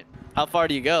 all right. How far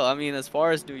do you go? I mean, as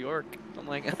far as New York. I'm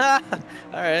like, all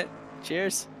right.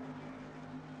 Cheers.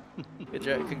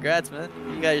 Congrats, man.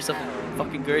 You got yourself a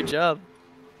fucking great job.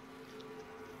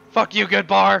 Fuck you, good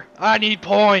bar. I need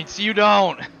points. You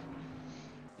don't.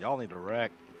 Y'all need to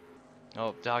wreck.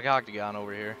 Oh, Dog Octagon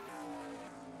over here.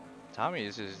 Tommy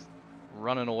is just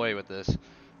running away with this. Did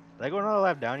I go another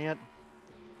lap down yet?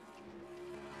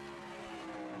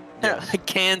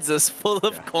 Kansas, full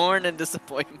of Yeah. corn and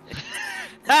disappointment.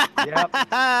 Yep.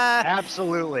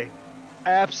 Absolutely.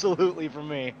 Absolutely for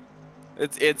me.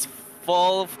 It's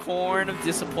full of corn of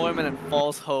disappointment and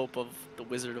false hope of the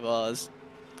Wizard of Oz.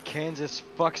 Kansas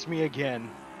fucks me again.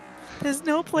 There's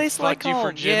no place Fucked like you for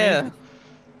home. Jimmy? Yeah.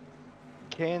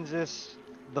 Kansas,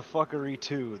 the fuckery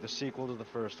 2, the sequel to the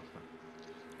first one.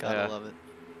 Gotta Yeah. love it.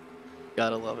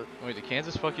 Gotta love it. Wait, did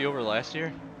Kansas fuck you over last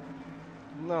year?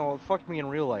 No, it fucked me in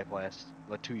real life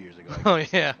like 2 years ago. Oh, I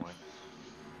guess, yeah. at this point.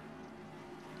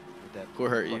 With that Who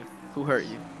hurt you? fuck- Who hurt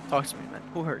you? Talk to me, man.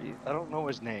 Who hurt you? I don't know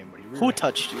his name, but he Who ruined,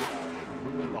 touched you?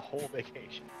 ruined the whole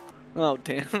vacation. Oh,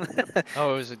 damn.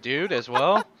 Oh, it was a dude as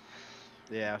well?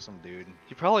 Yeah, some dude.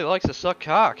 He probably likes to suck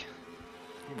cock.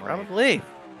 He might. Probably.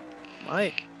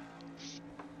 Might.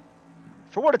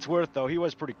 For what it's worth, though, he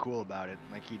was pretty cool about it.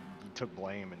 Like he took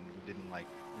blame and he didn't like,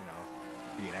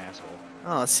 be an asshole.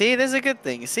 Oh, see, there's a good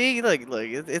thing. See, look,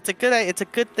 it's a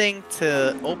good thing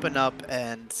to open up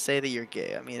and say that you're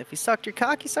gay. I mean, if he sucked your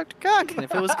cock, he sucked your cock, and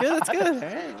if it was good, it's good. All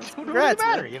right, What congrats,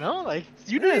 does it matter, man. Like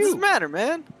you Yeah, do it doesn't you. matter,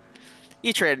 man.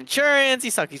 You trade insurance,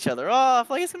 you suck each other off.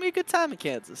 Like it's gonna be a good time in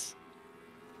Kansas.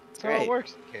 It's That's how it great.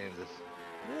 works in Kansas.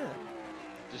 Yeah.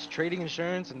 Just trading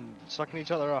insurance and sucking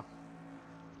each other off.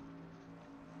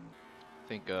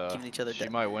 Think Giving each other she di-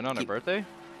 might win on her keep- birthday?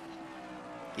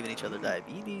 Giving each other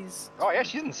diabetes. Oh yeah,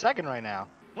 she's in second right now.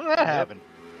 When did that happen?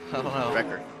 I don't know.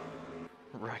 Record.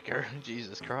 Wrecker.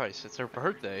 Jesus Christ, it's her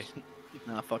birthday.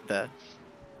 Nah, fuck that.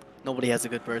 Nobody has a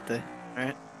good birthday. All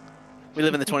right. We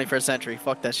live in the 21st century.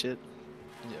 Fuck that shit.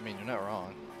 Yeah, I mean, you're not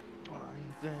wrong.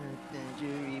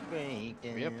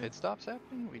 We have pit stops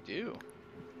happening? We do.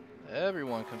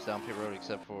 Everyone comes down pit road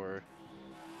except for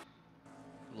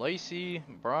Lacey,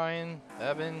 Brian,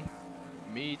 Evan,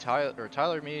 me,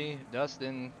 Tyler, me,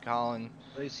 Dustin, Colin.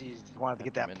 Lacey wanted to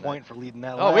get that Midnight. point for leading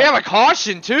that. Oh, we have a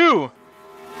caution too!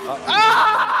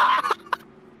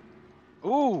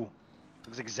 Ooh,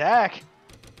 looks like Zach.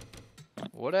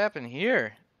 What happened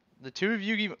here? The two of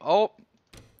you give. Oh,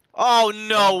 Oh,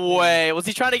 no way. Was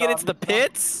he trying to get into the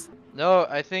pits? no,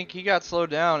 I think he got slowed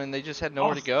down and they just had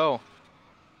nowhere to go.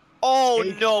 Oh,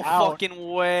 Takes no out.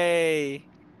 fucking way.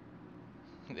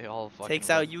 They all fucking. Takes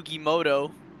out Yugi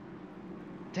Moto.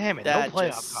 Damn it, That no playoff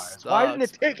just cars. Why didn't it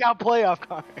sucks. take out playoff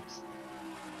cars?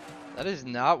 That is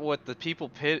not what the people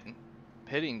pitting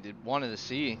wanted to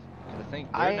see. I think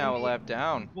they're I now a need- lap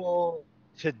down. People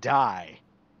to die.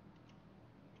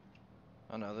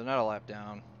 Oh no, they're not a lap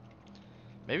down.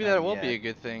 Maybe Not that will be yet. a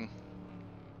good thing.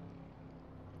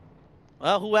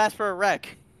 Well, who asked for a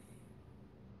wreck?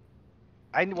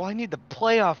 I need the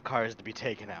playoff cars to be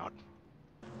taken out.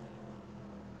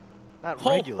 Not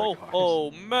regular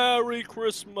cars. Merry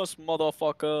Christmas,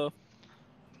 motherfucker.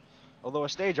 Although a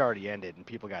stage already ended and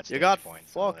people got stage got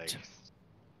points. So, like, fucked. at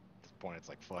this point, it's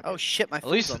like fuck Oh it. shit, my At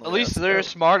least food's on the at way least out. they're Oh.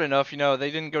 smart enough, you know,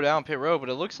 they didn't go down pit road, but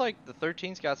it looks like the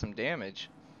 13's got some damage.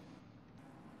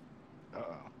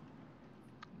 Uh-oh.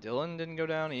 Dylan didn't go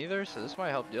down either, so this might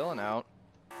help Dylan out.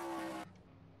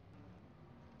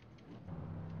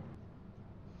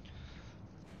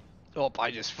 Oh,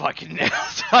 I just fucking nailed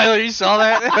Tyler. You saw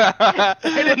that?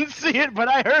 I didn't see it, but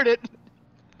I heard it.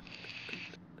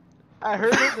 I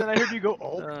heard it, and I heard you go,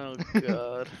 oh. Oh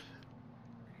god.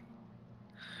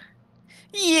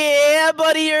 Yeah,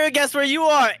 buddy, here. Guess where you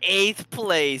are? 8th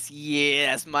place.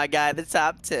 Yes, my guy, the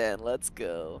top 10. Let's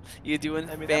go. You're doing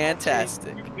I mean,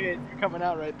 fantastic. You're coming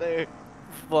out right there.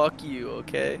 Fuck you,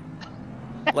 okay?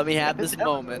 Let me have this That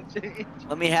was moment. a change.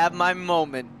 Let me have my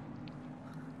moment.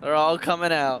 They're all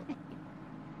coming out.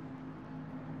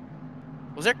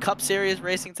 Was there Cup Series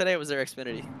racing today, or was there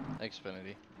Xfinity?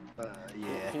 Xfinity.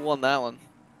 Yeah. Who won that one?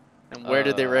 And where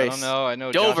did they race? I don't know. I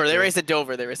know Dover. Josh They Berry- raced at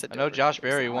Dover. They raced at I Dover. know Josh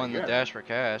Berry won the good. Dash for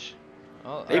Cash.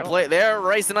 Oh, They're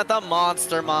racing at the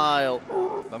Monster Mile.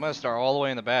 I'm gonna start all the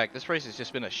way in the back. This race has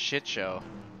just been a shit show.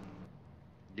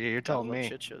 Yeah, you're telling I love me.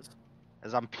 shit shows.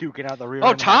 As I'm puking out the rear.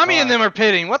 Oh, end of my Tommy and car. them are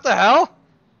pitting. What the hell?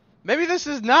 Maybe this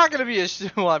is not gonna be a.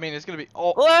 Well, I mean, it's gonna be.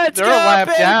 Oh, Let's they're go, a lap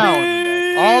baby!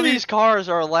 down. All these cars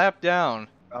are a lap down.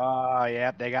 Oh,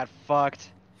 yeah, they got fucked.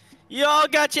 Y'all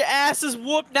got your asses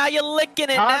whooped. Now you're licking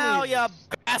it. Now, Tommy's- you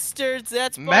bastards.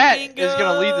 That's Matt fucking is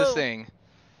gonna lead this go. thing.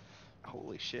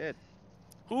 Holy shit.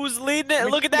 Who's leading it?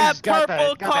 Mick Look at Schumacher's that got purple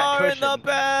that- got that car in the cushion.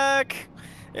 back.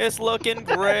 It's looking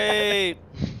great.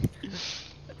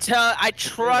 I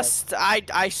trust.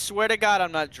 I swear to God,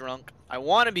 I'm not drunk. I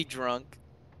want to be drunk,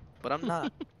 but I'm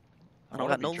not. I don't wanna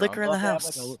got be no drunk. liquor in the We'll have,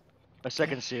 house. like, a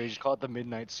second series, call it the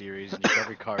Midnight Series, and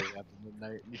every car you have at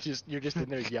midnight. You're just in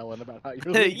there yelling about how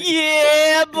you're leaving.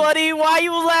 Yeah, buddy. Why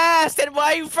you last and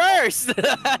why you first?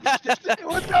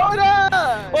 What's going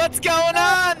on? What's going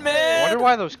on, I man? wonder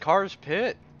why those cars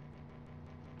pit.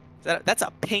 That's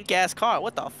a pink ass car.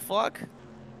 What the fuck?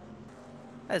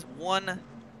 That is one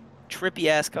trippy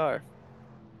ass car.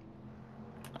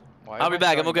 Why I'll am be I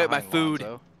back. I'm starting gonna get my behind food.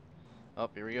 Lonzo? Oh,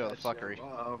 here we go. The fuckery.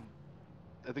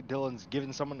 I think Dylan's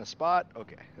giving someone a spot.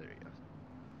 Okay, there you go.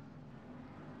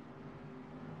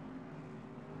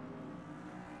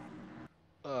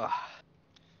 Ugh.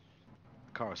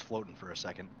 The car was floating for a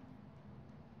second.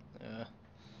 Yeah,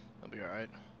 that'll be all right.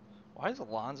 Why is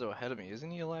Alonso ahead of me?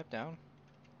 Isn't he a lap down?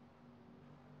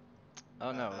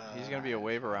 Oh no, he's gonna be a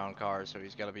wave around car, so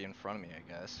he's got to be in front of me,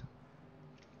 I guess.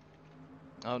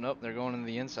 Oh nope, they're going in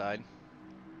the inside.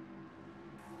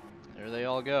 There they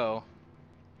all go.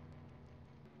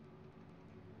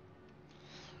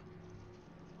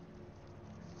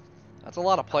 That's a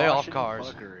lot of playoff Caution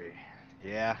cars. fuckery.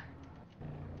 Yeah.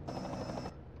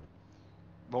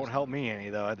 Won't help me any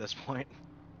though at this point.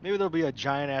 Maybe there'll be a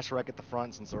giant ass wreck at the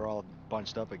front since they're all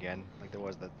bunched up again, like there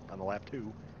was on the lap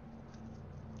 2.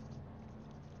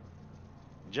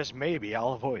 Just maybe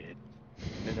I'll avoid it.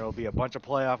 And there will be a bunch of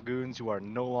playoff goons who are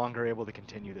no longer able to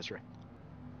continue this race.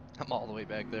 I'm all the way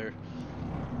back there.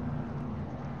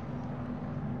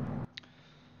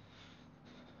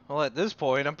 Well, at this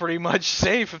point, I'm pretty much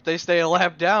safe if they stay a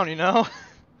lap down, you know?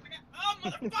 Oh,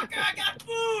 motherfucker, I got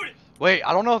food! Wait,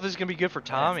 I don't know if this is going to be good for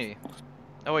Tommy.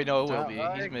 Oh, wait, no, it will be.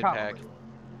 He's mid-pack.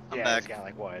 I'm Yeah, back. he's got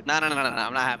like what? No, I'm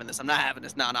not having this. I'm not having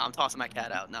this. No, I'm tossing my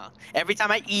cat out. No. Every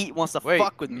time I eat, it wants to Wait,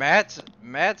 fuck with me. Matt's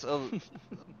a...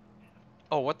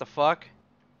 Oh, what the fuck?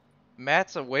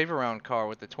 Matt's a wave-around car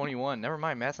with the 21. Never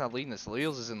mind, Matt's not leading this.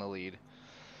 Leals is in the lead.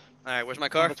 All right, where's my So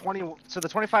car? the 20, so the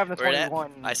 25 and the Where it at?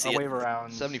 21 I see are it. wave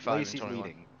around. 75 and Lacey's 21.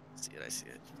 leading. I see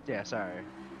it. Yeah, sorry.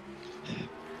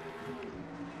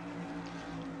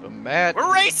 But Matt...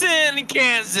 We're racing in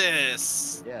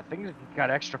Kansas. Yeah, things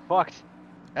got extra fucked.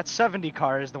 That 70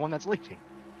 car is the one that's leaking.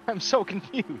 I'm so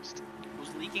confused.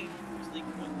 Who's leaking? Who's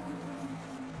leaking?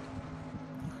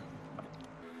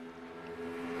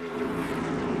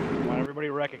 Come on, everybody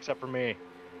wreck except for me.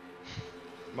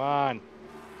 Come on.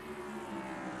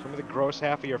 Show me the gross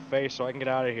half of your face so I can get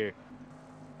out of here.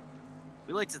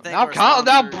 We like to thank Now, our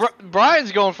now sponsors.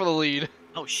 Brian's going for the lead.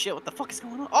 Oh shit! What the fuck is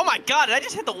going on? Oh my god! Did I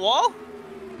just hit the wall?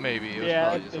 Maybe. It was Yeah,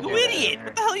 probably just a they You do wall. that. idiot!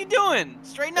 What the hell are you doing?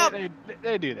 Straighten up,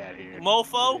 They do that here.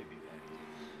 mofo.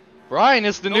 Brian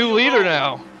is the No, new you leader won't.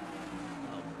 now.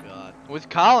 Oh god. With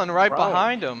Colin right Brian.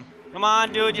 behind him. Come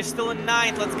on, dude. You're still in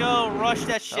ninth. Let's go. Rush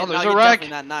that shit. Oh, there's no, a you're wreck. definitely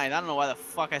not ninth. I don't know why the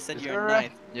fuck I said Is you're there in a wreck?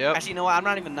 ninth. Yep. Actually, you know what? I'm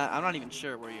not even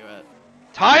sure where you're at.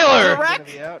 Tyler! Wreck?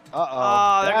 Uh-oh.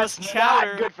 Oh, there That's goes Chowder.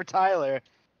 not good for Tyler.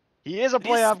 He is a Did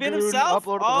he playoff spin goon. himself?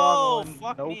 Uploaded the Oh, wrong one.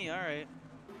 fuck Nope. me. All right.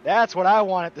 That's what I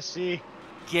wanted to see.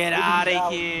 Get Maybe out he's of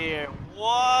out. here.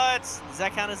 What? Does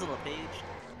that count as a little page?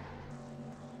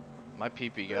 My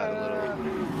pee-pee got a little...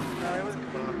 No, it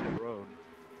wasn't coming off the road.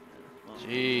 Well,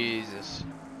 Jesus.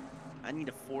 I need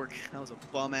a fork. That was a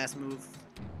bum ass move.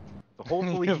 So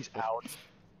hopefully he's out.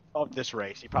 of this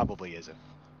race. He probably isn't.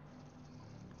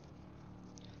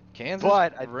 Kansas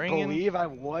But I bringing. believe I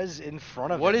was in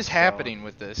front of him. What is so happening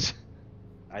with this?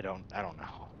 I don't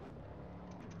know.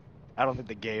 I don't think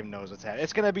the game knows what's happening.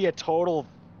 It's gonna be a total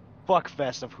fuck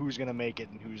fest of who's gonna make it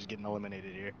and who's getting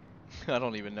eliminated here. I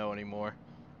don't even know anymore.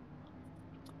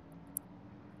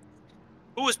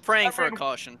 Who was praying for a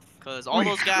caution? Because all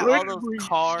those guys, all those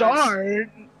cars. Start.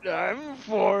 I'm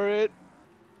for it.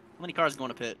 How many cars going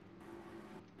to pit?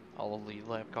 All the lead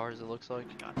lap cars, it looks like.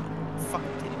 God, fucking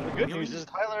kidding me. The good news is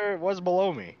Tyler was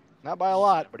below me. Not by a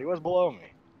lot, but he was below me.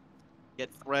 Get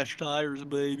fresh tires,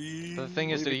 baby. The thing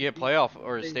is, did he get playoff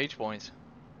or stage points?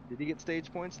 Did he get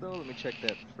stage points though? Let me check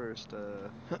that first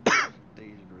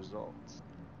stage results.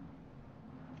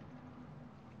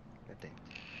 I think.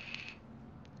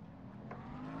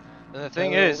 And the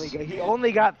thing is, he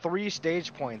only got 3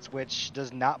 stage points, which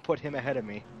does not put him ahead of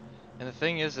me. and the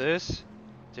thing is this,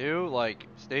 too, like,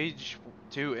 stage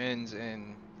 2 ends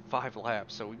in 5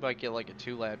 laps, so we might get like a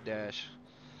 2-lap dash.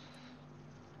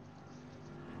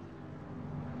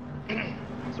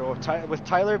 So with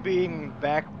Tyler being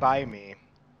back by me,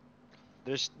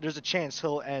 there's a chance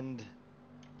he'll end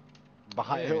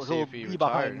behind. Yeah, He'll see if he be retired.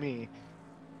 behind me.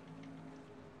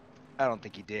 I don't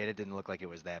think he did. It didn't look like it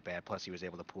was that bad. Plus, he was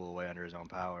able to pull away under his own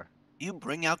power. You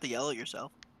bring out the yellow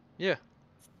yourself? Yeah.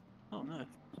 Oh no.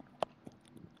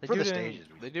 They For do the it stages,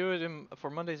 they do it for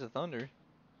Mondays of Thunder.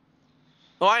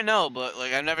 Oh, I know, but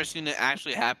like I've never seen it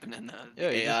actually happen in the Yeah,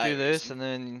 you just AI do this, racing. and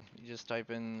then you just type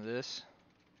in this.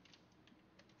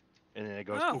 And then it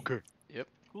goes, Oh. okay.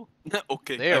 Cool.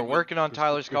 Okay. They I are will. working on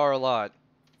Tyler's car a lot.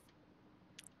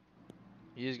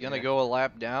 He's gonna Yeah. go a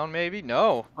lap down, maybe?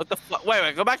 No. What the fuck?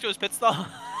 Wait, go back to his pit stop.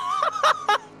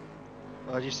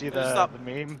 Oh, did you see Stop. the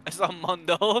meme? I saw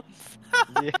Mundo.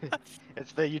 Yeah.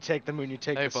 It's the you take the moon, you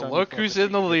take Hey, the but sun. look you flip who's the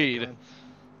in the seat, you lead. hit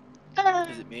the gun.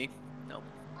 Is it me? No.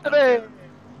 Hey,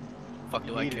 Fuck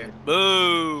do I Eat care? it.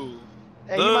 Boo!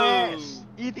 hey, eat my Boo. ass.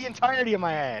 Eat the entirety of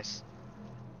my ass.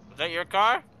 Is that your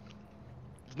car?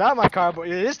 It's not my car, but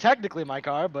it is technically my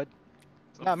car, but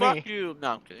it's not Fuck me. you.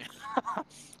 No, I'm kidding. Yeah,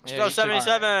 Still you should-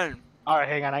 77. All right,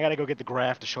 hang on. I gotta go get the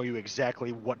graph to show you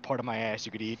exactly what part of my ass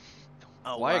you could eat.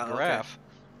 Oh, Why wow, a graph?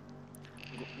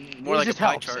 Okay. More like a just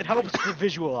pie helps. chart. It helps to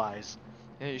visualize.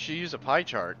 Yeah, you should use a pie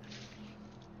chart.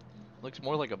 Looks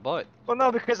more like a butt. Well,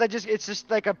 no, because it's just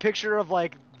like a picture of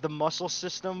like the muscle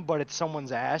system, but it's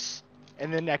someone's ass,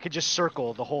 and then I could just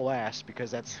circle the whole ass because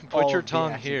that's Put all your of the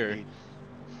tongue ass you here. could eat.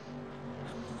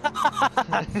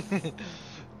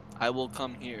 I will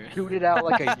come here. Shoot it out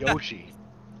like a Yoshi,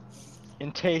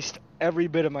 and taste every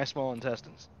bit of my small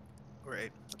intestines.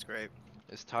 Great. That's great.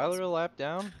 Is Tyler a lap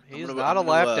down? I'm He is gonna- not I'm a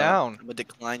gonna, lap down. I'm gonna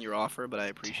decline your offer, but I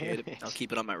appreciate it. Damn it. I'll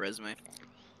keep it on my resume.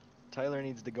 Tyler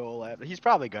needs to go a lap. He's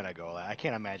probably gonna go a lap. I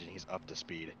can't imagine he's up to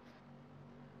speed.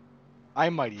 I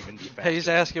might even be faster. He's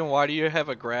asking, why do you have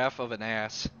a graph of an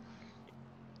ass?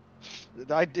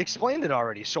 I explained it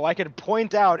already, so I could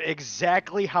point out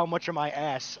exactly how much of my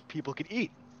ass people could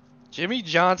eat. Jimmy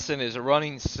Johnson is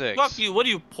running 6. Fuck you. What are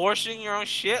you portioning your own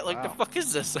shit? Like the Wow. fuck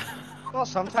is this? Well,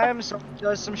 sometimes someone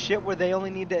does some shit where they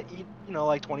only need to eat,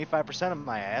 like 25% of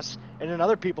my ass, and then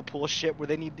other people pull shit where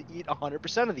they need to eat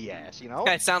 100% of the ass,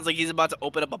 Guy sounds like he's about to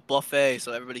open up a buffet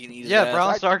so everybody can eat his Yeah, ass.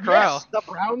 Brown Star Corral. Yes, the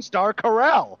Brown Star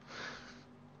Corral.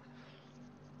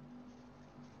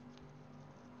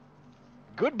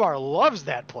 Goodbar loves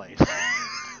that place.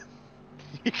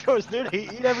 He goes there to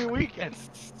eat every weekend.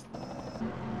 I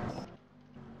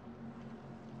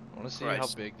want to see how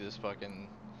Christ. big this fucking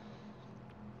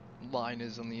line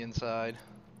is on the inside.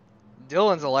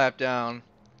 Dylan's a lap down.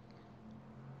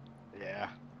 Yeah.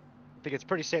 I think it's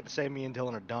pretty safe to say me and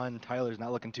Dylan are done. Tyler's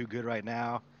not looking too good right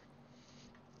now.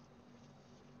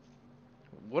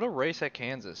 What a race at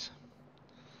Kansas.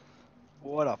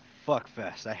 What a fuck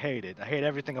fest. I hate it. I hate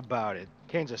everything about it.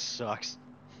 Kansas sucks.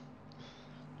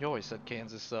 You always said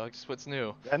Kansas sucks. What's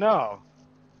new? I know.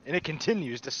 And it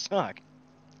continues to suck.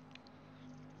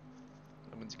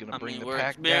 Someone's gonna I bring mean, the we're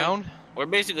pack experienced. down. We're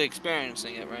basically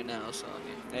experiencing it right now, so I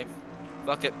mean, hey,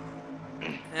 fuck it.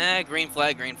 Green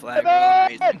flag, green flag. We're going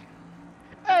crazy. Evan!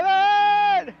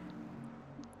 Evan!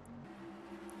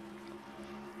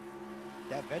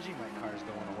 That Vegemite car is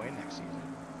going away next season.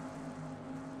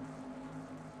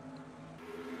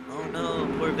 Oh no,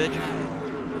 poor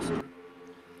Veggie.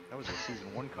 That was a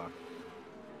season 1 car.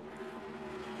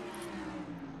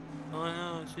 Oh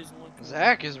no, season 1.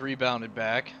 Zach is rebounded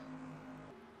back.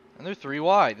 And they're 3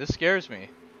 wide. This scares me.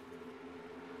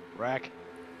 Rack,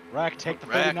 take the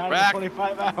Rack, 39 and rack. the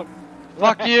 25 out.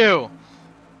 Fuck you!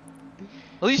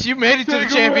 At least you made it to the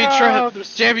Stick around,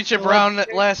 there's championship still round a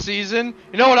thing. last season.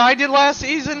 You know what I did last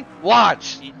season?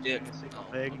 Watch. Eat dick. Single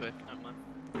Oh, thing. okay, never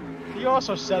mind. He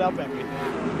also set up everything,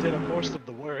 did most of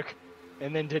the work,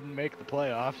 and then didn't make the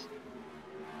playoffs.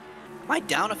 Am I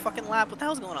down a fucking lap? What the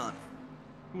hell's going on?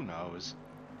 Who knows?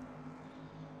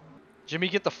 Jimmy,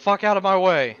 get the fuck out of my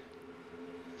way.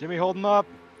 Jimmy, hold him up.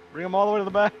 Bring him all the way to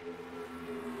the back.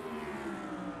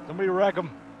 Somebody wreck him.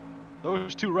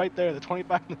 Those two right there, the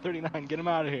 25 and the 39. Get him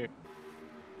out of here.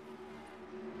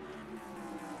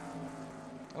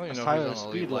 I don't even That's know Tyler's who's on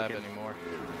the lead speed lap looking. anymore.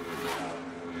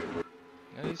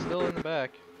 And he's still in the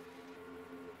back.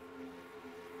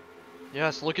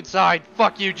 Yes, look inside.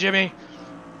 Fuck you, Jimmy.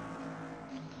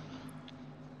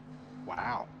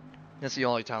 Wow. That's the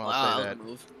only time I'll Wow, say that that. was a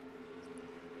move.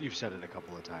 You've said it a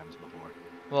couple of times before.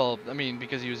 Well, I mean,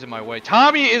 because he was in my way.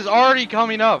 Tommy is already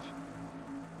coming up.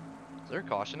 Is there a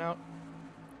caution out?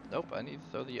 Nope, I need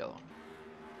to throw the yellow.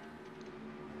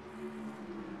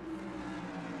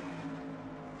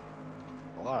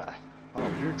 A lot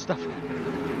of weird stuff.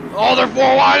 Oh, they're 4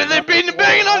 wide and they've been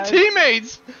banging on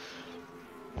teammates.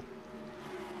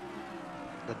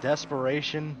 The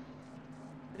desperation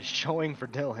is showing for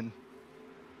Dylan.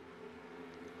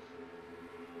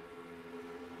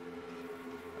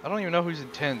 I don't even know who's in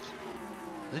 10th.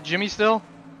 Is it Jimmy still?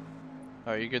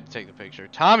 Alright, you're good to take the picture.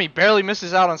 Tommy barely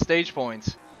misses out on stage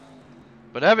points.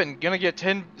 But Evan, gonna get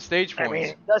 10 stage I points. mean,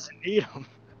 he doesn't need them.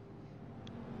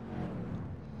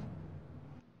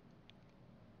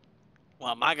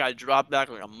 Wow, my guy dropped back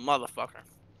like a motherfucker.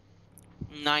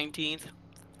 19th.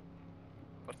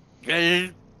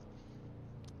 Okay.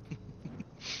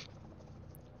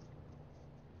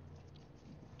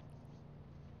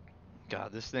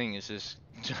 God, this thing is just...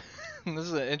 this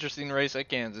is an interesting race at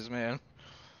Kansas, man.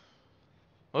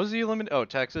 What was the limit? Oh,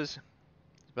 Texas.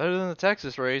 It's better than the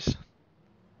Texas race.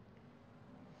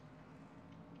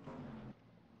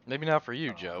 Maybe not for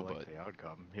you, Joe, I like but... the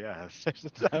outcome. Yeah,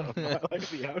 I don't know. I like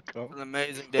the outcome. An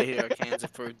amazing day here at Kansas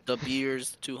for the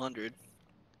Beers 200.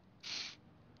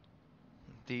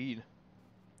 Indeed.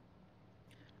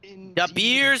 The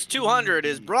Beers 200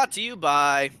 is brought to you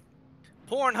by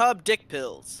Pornhub Dick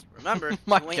Pills. Remember,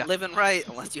 My you ain't God. living right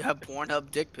unless you have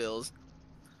Pornhub Dick Pills.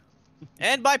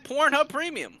 And by Pornhub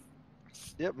Premium.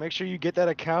 Yep, make sure you get that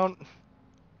account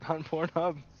on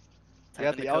Pornhub. You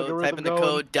got the algorithm type in the going.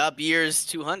 code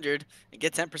DABEERS200 and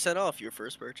get 10% off your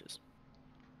first purchase.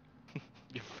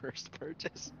 Your first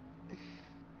purchase.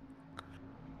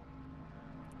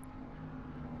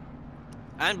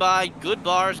 And by Good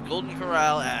Bars Golden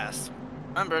Corral Ass.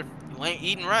 Remember, you ain't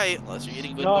eating right unless you're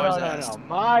eating Good No, Bars no, ass. no.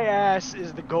 My ass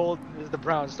is the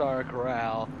Brown Star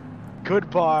Corral. Good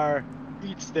Bar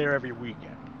eats there every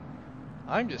weekend.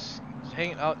 I'm just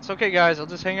hanging out. It's okay, guys. I'll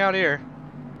just hang out here.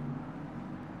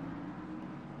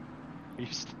 Are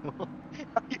you still?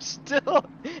 Are you still?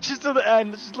 Just to the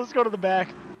end. Let's go to the back.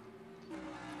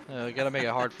 I gotta make it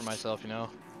hard for myself, you know.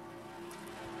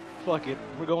 Fuck it.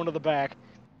 We're going to the back.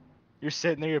 You're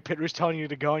sitting there, your pit crew's telling you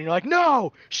to go, and you're like,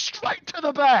 no! Straight to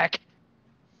the back!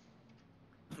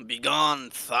 Be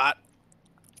gone, thought.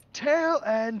 Tail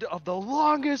end of the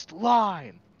longest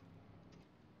line.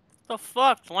 The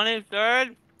fuck,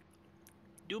 23rd?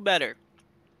 Do better.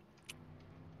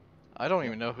 I don't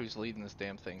even know who's leading this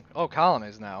damn thing. Oh, Colin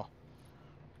is now.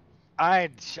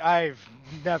 I've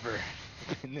never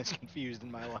been this confused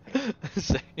in my life.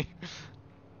 Same.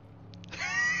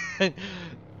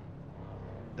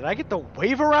 Did I get the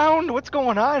wave around? What's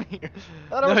going on here? I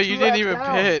thought I No, was you 2 didn't laps even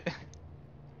down. pit.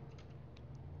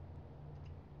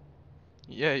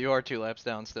 Yeah, you are 2 laps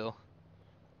down still.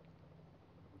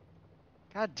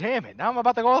 God damn it! Now I'm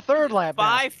about to go a 3rd lap. now.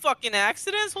 5 fucking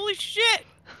accidents? Holy shit!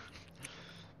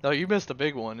 No, you missed a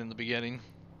big one in the beginning.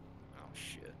 Oh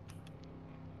shit.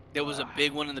 There was a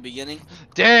big one in the beginning.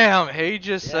 Damn, Hay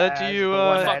just said to Yeah, you, the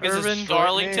one that Fuck, is this Irvin. destroyed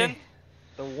Darlington? me.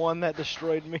 The one that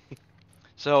destroyed me.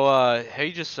 So,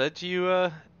 Hay just said to you,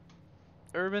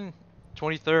 Irvin,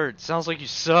 23rd. Sounds like you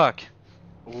suck.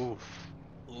 Oof.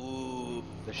 Ooh.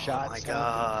 The shot my sounded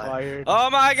God. fired. Oh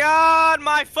my god,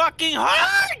 my fucking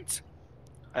heart!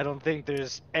 I don't think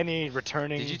there's any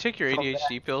returning. Did you take your from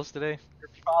ADHD pills today? You're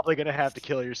probably gonna have to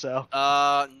kill yourself.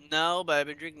 No, but I've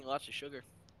been drinking lots of sugar.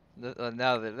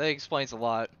 Now that explains a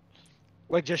lot.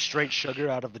 Like just straight sugar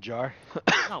out of the jar.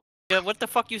 Yeah, what the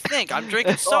fuck you think? I'm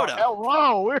drinking soda. Oh,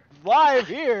 hello, we're live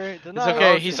here It's tonight.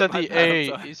 okay. Oh, He shit, said my the bad, I'm A.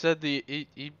 sorry. He said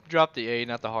he dropped the A,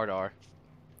 not the hard R.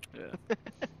 Yeah.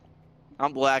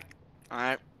 I'm black.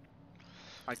 Alright.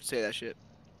 I can say that shit.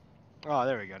 Oh,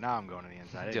 there we go. Now I'm going to the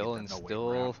inside. I didn't get Dylan's that no way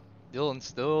still around. Dylan's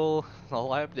still a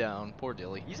lap down. Poor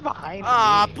Dilly. He's behind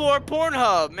Ah, me. poor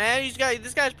Pornhub, man.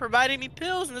 This guy's providing me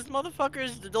pills, and this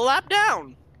motherfucker's the lap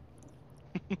down.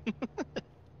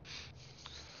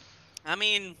 I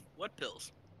mean, what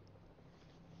pills?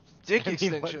 Dick I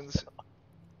mean, what- extensions.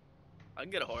 I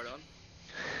can get a hard on.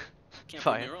 Can't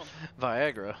put me wrong.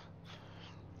 Viagra.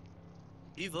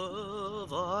 Viva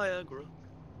Viagra.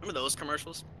 Remember those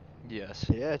commercials? Yes.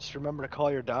 Yeah, just remember to call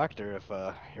your doctor if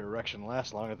your erection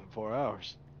lasts longer than 4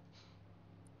 hours.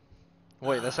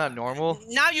 Wait, that's not normal?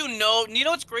 Now you know. You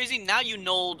know what's crazy? Now you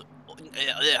know.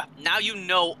 Yeah. Now you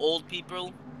know old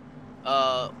people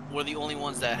were the only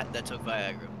ones that took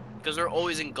Viagra because they're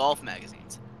always in golf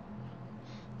magazines.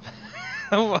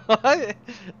 What?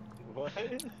 What?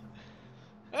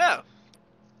 Yeah.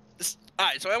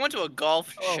 Alright, so I went to a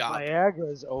golf Oh, shop.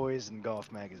 Viagra's always in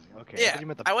golf magazine. Okay. Yeah, thought you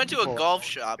meant the I went to a people golf in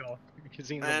shop, golf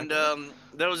magazine. and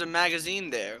there was a magazine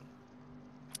there,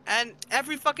 and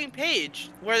every fucking page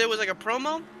where there was like a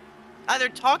promo, either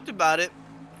talked about it,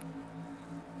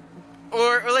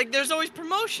 or like there's always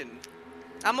promotion.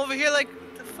 I'm over here like,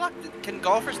 the fuck? Can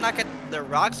golfers not get their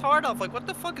rocks hard off? Like, what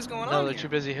the fuck is going No, on they're here? too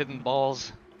busy hitting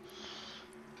balls.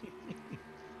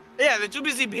 Yeah, they're too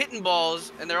busy hitting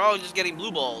balls, and they're all just getting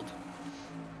blue balled.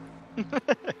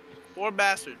 Poor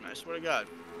bastards, man. I swear to God.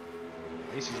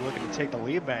 At least he's looking to take the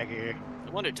lead back here.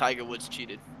 No wonder Tiger Woods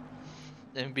cheated.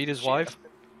 And beat his wife?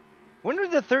 When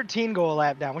did the 13 go a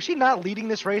lap down? Was she not leading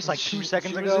this race like She- 2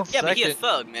 seconds she was ago? in Yeah, but he a Second.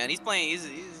 thug, man. He's playing.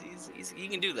 He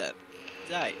can do that.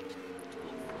 He's alright.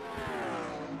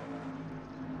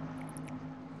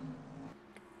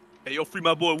 Hey, yo, free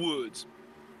my boy Woods.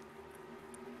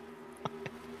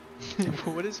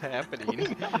 What is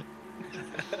happening?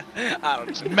 I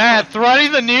don't know. Matt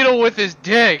threading the needle with his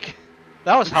dick.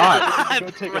 That was hot. Go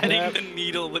take a Threading nap. the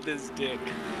needle with his dick.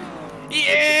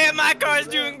 Yeah, my car's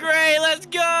doing great. Let's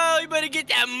go. You better get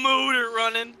that motor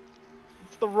running.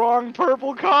 It's the wrong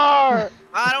purple car!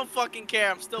 I don't fucking care.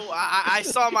 I'm still. I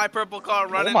saw my purple car Oh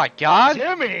running. my god.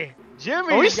 Jimmy!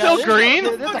 Jimmy! Are we you got- still green?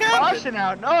 There's a What the fuck caution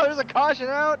out. No, there's a caution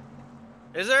out.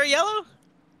 Is there a yellow?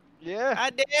 Yeah.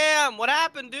 God damn. What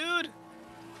happened, dude?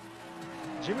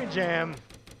 Jimmy Jam.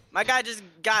 My guy just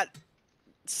got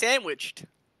sandwiched.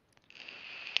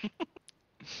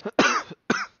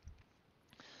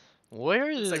 Where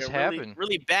did It's this like a happen?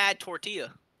 really bad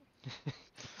tortilla.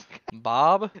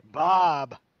 Bob?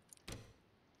 Bob.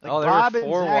 Like Oh, they were Bob and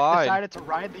 4 Zach wide. decided to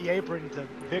ride the apron to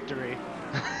victory.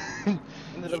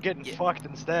 Ended up getting Yeah. fucked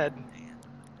instead.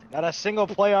 Not a single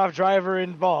playoff driver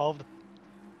involved.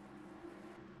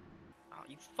 Oh,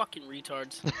 you fucking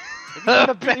retards.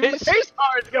 The pace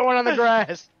car's going on the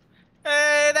grass.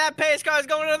 Hey, that pace car's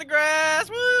going on the grass.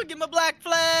 Woo! Give him a black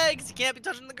flag. 'Cause he can't be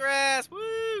touching the grass.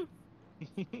 Woo!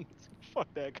 Fuck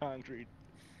that concrete.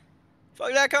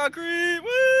 Fuck that concrete.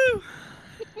 Woo!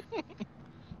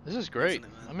 This is great.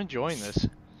 Listen, man. I'm enjoying this.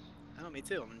 Oh, me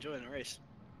too. I'm enjoying the race.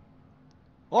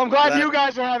 Well, I'm glad Glad- you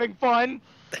guys are having fun.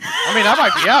 I mean, I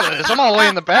might be out of this. I'm all the way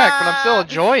in the back, but I'm still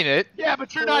enjoying it. Yeah,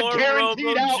 but you're not Poor guaranteed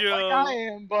Robo out Joe. like I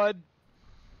am, bud.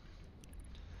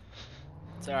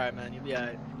 It's alright, man. You'll be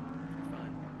alright.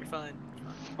 You're fine. You're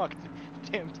fine. Fuck,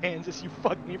 damn Kansas, you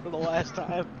fucked me for the last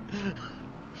time.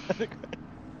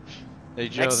 Hey,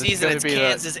 Joe, Next this is season, gonna it's be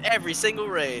Kansas every single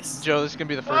race. the Joe. This is gonna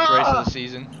be the first race of the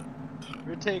season.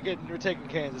 we're taking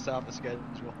Kansas off the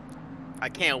schedule. I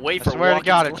can't wait I for swear to Watkins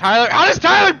God, if Tyler, how does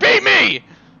Tyler beat me?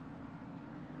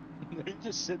 They're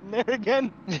just sitting there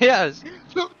again. Yes.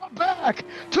 To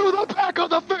the back of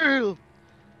the field.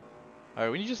 All right,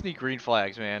 we just need green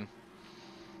flags, man.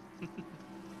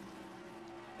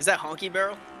 Is that Honky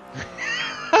Barrel?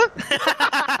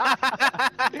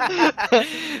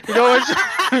 You know what's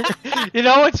you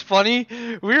know what's funny?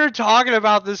 We were talking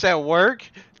about this at work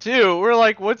too. We're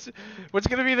like, what's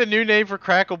gonna be the new name for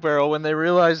Crackle Barrel when they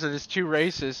realize that it's 2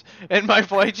 races? And my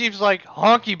flight chief's like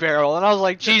Honky Barrel, and I was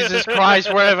like, Jesus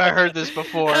Christ, where have I heard this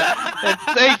before? And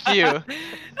thank you.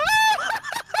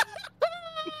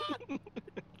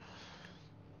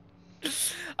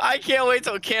 I can't wait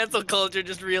till cancel culture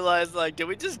just realized, like, did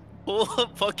we just pull a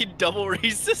fucking double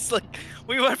racist? Like,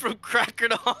 we went from cracker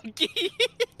to honky.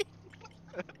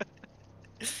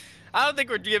 I don't think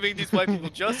we're giving these white people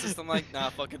justice. I'm like, nah,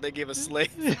 fuck it, they gave us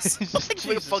slaves. Just Like,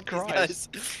 Jesus fuck these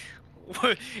Christ.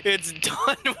 guys. It's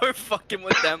done. We're fucking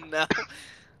with them now.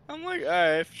 I'm like,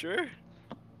 alright, sure.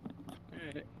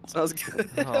 Alright, sounds good.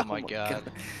 Oh my God.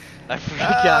 I I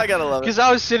forgot. gotta love it. Because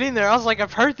I was sitting there, I was like,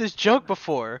 I've heard this joke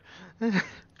before. And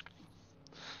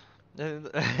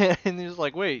he was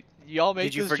like, wait, y'all make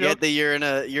Did you this forget joke? that you're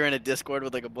in a Discord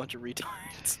with like a bunch of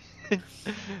retards?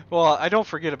 Well, I don't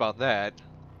forget about that.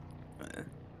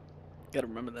 Gotta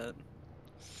remember that.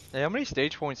 Hey, how many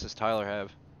stage points does Tyler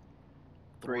have?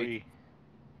 3.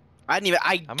 I didn't even.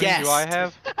 I How guessed. many do I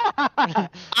have?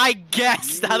 I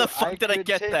guessed. How the fuck did I could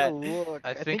get take that? A look.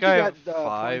 I think you I got have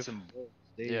points 5. in both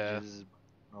Yeah. stages.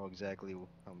 I don't know exactly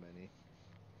how many.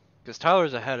 Because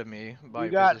Tyler's ahead of me by You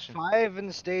a got position. 5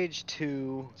 in stage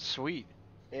 2 Sweet.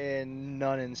 and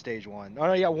none in stage 1. Oh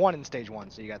no, you got 1 in stage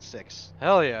 1, so you got 6.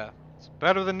 Hell yeah. It's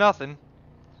better than nothing.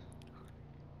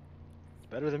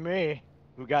 Better than me,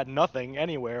 who got nothing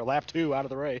anywhere. Lap 2 out of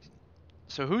the race.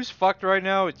 So who's fucked right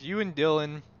now? It's you and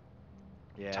Dylan.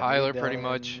 Yeah, me, Tyler, pretty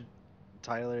much. Dylan,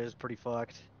 Tyler is pretty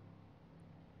fucked.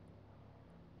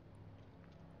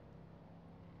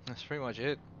 That's pretty much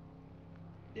it.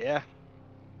 Yeah.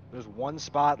 There's 1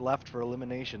 spot left for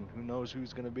elimination. Who knows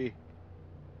who's gonna be?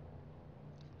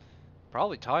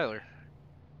 Probably Tyler.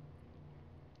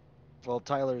 Well,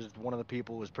 Tyler's one of the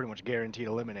people who's pretty much guaranteed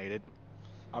eliminated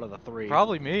out of the 3.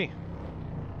 Probably me.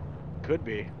 Could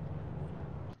be.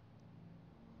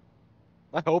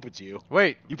 I hope it's you.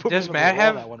 Wait, You put me does in the Matt wall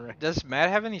have that one, right? does Matt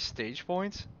have any stage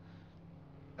points?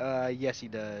 Yes, he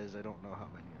does. I don't know how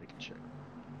many. I can check.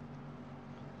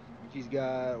 He's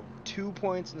got 2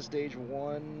 points in stage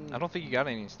 1. I don't think you got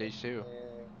any in stage 2.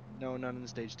 No, none in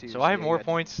stage 2. So I have yeah, more you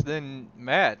points than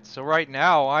Matt. So right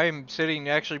now I'm sitting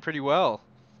actually pretty well.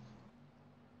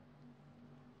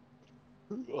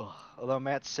 got... Although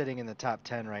Matt's sitting in the top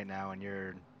 10 right now, and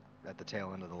you're at the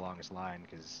tail end of the longest line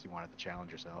because you wanted to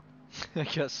challenge yourself. I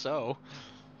guess so.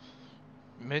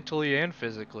 Mentally and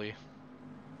physically.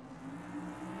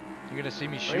 You're gonna see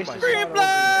me shoot Race is myself. Green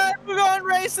flag! We're going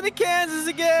racing to Kansas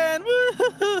again!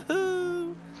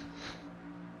 Woo-hoo-hoo-hoo.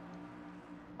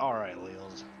 All right,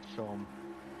 Leels. Show him.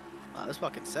 Wow, this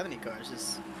fucking 70 car is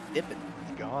just dipping.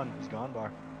 He's gone. He's gone,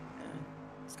 Bar. Yeah,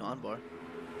 it's gone, bar.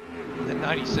 The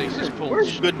 96 is pulled.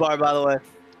 Where's good bar, by the way?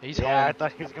 He's Yeah, I home.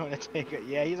 thought he was going to take it.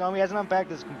 Yeah, he's home. He hasn't unpacked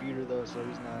his computer though, so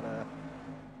he's not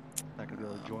gonna be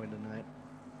able to join tonight.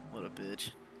 What a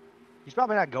bitch. He's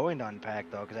probably not going to unpack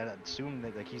though, because I'd assume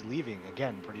that like he's leaving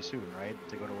again pretty soon, right?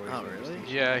 To go to where he's Oh, going to really?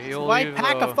 station. Yeah, he'll Why leave.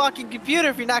 pack a fucking computer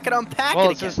if you're not gonna unpack Well,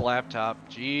 it it's again? his laptop.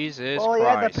 Jesus Well, he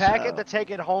had Christ. to pack it Oh. to take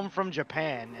it home from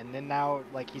Japan, and then now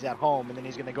like he's at home, and then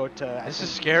he's gonna go to I This think,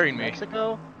 is scaring me.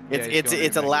 Mexico. Yeah, he's going It's to a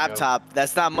Mexico. laptop.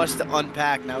 That's not much to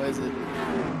unpack now, is it?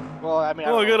 Well, I mean,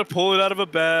 Oh, I don't gotta know. pull it out of a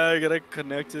bag, gotta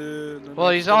connect it. and Well,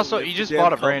 I he's gotta also lift he the just damn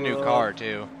bought a brand new cover car up.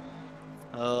 too,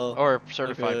 Oh. or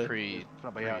certified Okay. pre.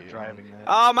 Probably out pre-owned. driving that.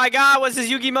 Oh my God! What's this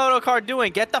Yugimoto car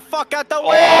doing? Get the fuck out the Oh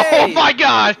way! my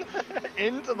God!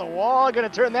 Into the wall, gonna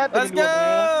turn that thing Let's into a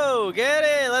banana. go! Get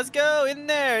it! Let's go in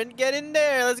there and get in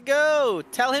there. Let's go!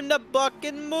 Tell him to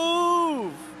fucking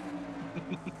move.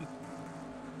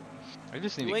 I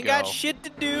just need You to ain't go. got shit to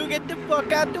do. Get the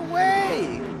fuck out the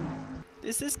way.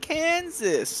 This is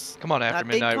Kansas. Come on, after Not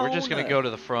midnight, we're just gonna Daytona. go to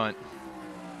the front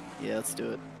Yeah, let's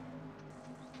do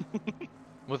it.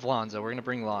 with Lonzo. We're gonna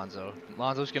bring Lonzo.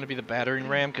 Lonzo's gonna be the battering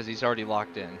ram because he's already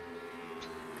locked in.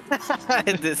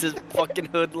 Does his fucking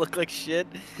hood look like shit?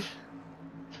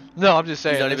 No, I'm just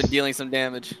saying. He's already this- been dealing some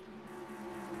damage.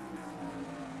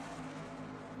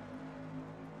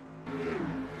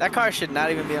 That car should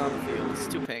not even be on the field. It's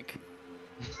too pink.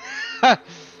 Don't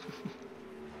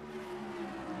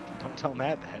tell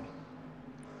Matt that.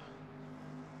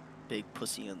 Big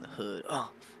pussy in the hood. Oh,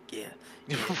 yeah.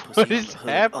 Yeah, pussy What on is the hood.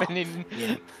 happening? Oh,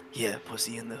 yeah, yeah,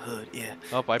 pussy in the hood. Yeah.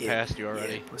 Oh, I yeah, passed you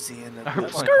already. Yeah, pussy in the Our hood.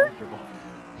 plan- Skirt.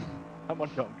 I'm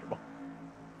uncomfortable.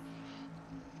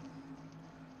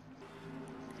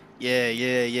 Yeah,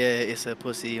 yeah, yeah, it's a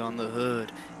pussy on the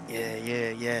hood. Yeah, yeah,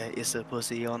 yeah, it's a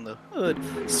pussy on the hood.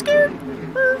 Skirt.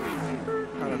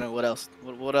 I don't know what else.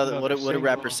 What other? What do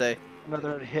rappers say?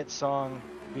 Another hit song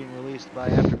being released by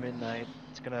After Midnight.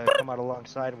 It's gonna come out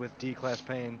alongside with D-Class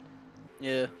Pain.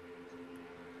 Yeah.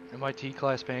 MIT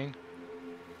class pain.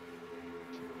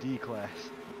 D-Class.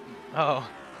 Oh.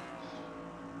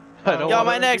 I don't Yo,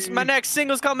 wanna my next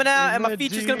single's coming out, and my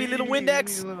feature's gonna be Little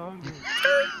Windex.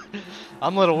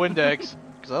 I'm Little Windex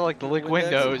because I like to lick Windex.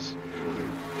 windows.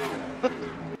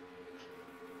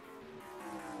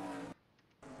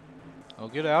 I'll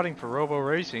get outing for Robo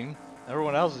Racing.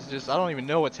 Everyone else is just, I don't even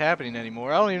know what's happening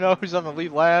anymore. I don't even know who's on the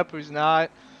lead lap, who's not.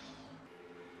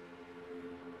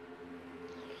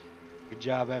 Good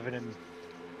job, Evan and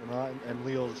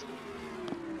Leals.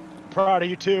 Proud of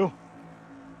you too.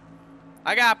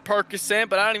 I got Percocet,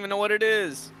 but I don't even know what it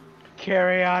is.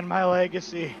 Carry on my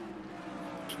legacy.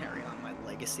 Carry on my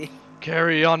legacy.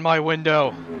 Carry on my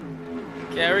window.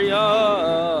 Carry on.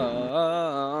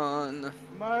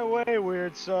 My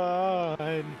wayward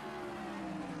son.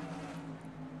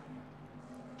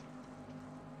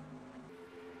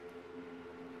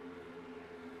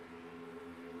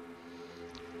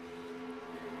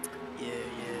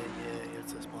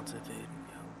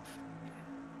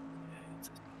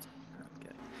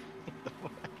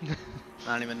 I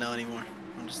don't even know anymore.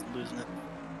 I'm just losing it.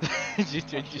 you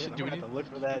Shit, should I'm do gonna it. have to look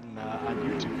for that on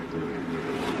YouTube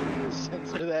too.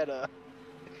 Censor that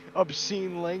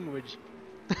obscene language.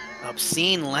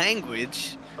 Obscene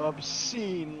language?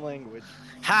 Obscene language.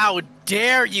 How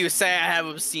dare you say I have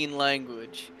obscene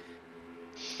language?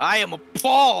 I am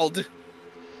appalled!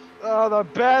 Oh, the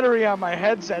battery on my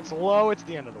headset's low. It's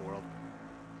the end of the world.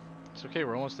 It's okay,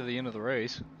 we're almost to the end of the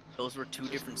race. Those were two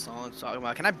different songs talking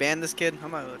about. Can I ban this kid?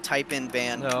 I'm gonna type in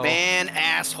ban. No. Ban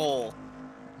asshole.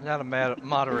 Not a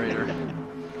moderator.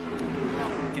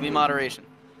 Give me moderation.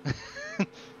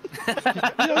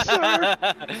 Yes, sir.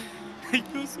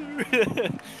 Yes, sir.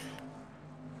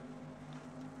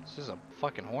 This is a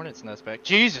fucking hornet's nest back.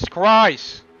 Jesus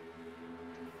Christ!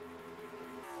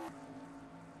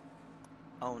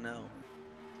 Oh no.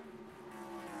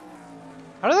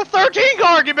 How did the 13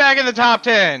 car get back in the top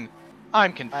 10?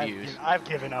 I'm confused. I've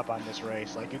given up on this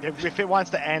race. Like, if it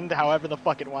wants to end, however the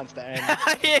fuck it wants to end.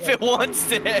 If it wants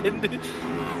to end.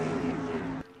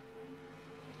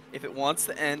 If it wants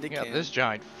to end, it Yeah, can. this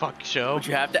giant fuck show. But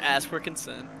you have to ask for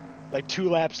consent. Like 2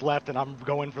 laps left, and I'm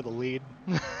going for the lead.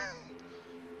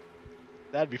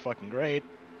 That'd be fucking great.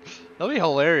 That'll be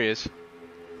hilarious.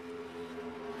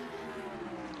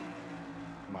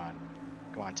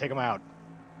 Come on, take him out.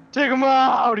 Take him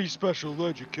out. He's special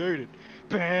educated.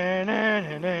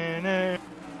 Ba-na-na-na-na.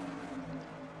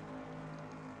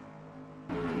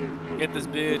 Get this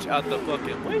bitch out the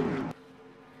fucking way.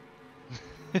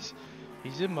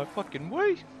 He's in my fucking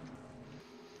way.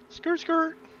 Skirt,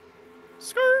 skirt.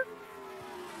 Skirt.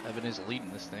 Evan is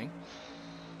leading this thing.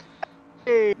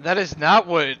 Hey. That is not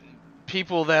what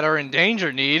people that are in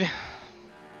danger need.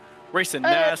 Racing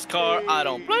NASCAR, I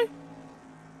don't play.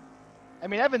 I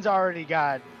mean, Evan's already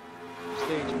got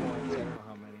stage points. I don't know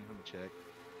how many. Let me check.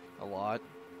 A lot.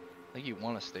 I think he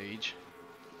won a stage.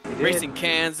 Racing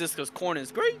Kansas because corn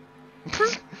is great.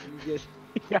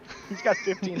 Yeah, he's got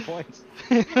 15 points.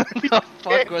 The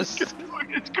fuck was?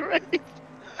 It's great.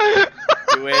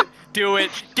 Do it. Do it.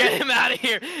 Get him out of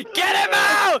here. Get him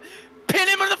out. Pin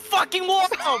him to the fucking wall.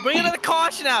 Bring him to the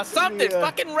caution out. Something. Yeah.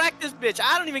 Fucking wreck this bitch.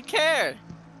 I don't even care.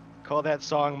 Call that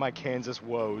song My Kansas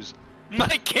Woes. My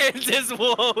Kansas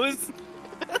woes.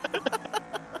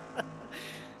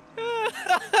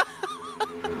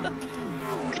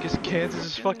 Because Kansas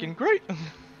is fucking great.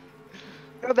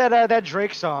 You know that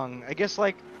Drake song? I guess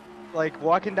like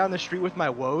walking down the street with my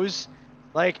woes.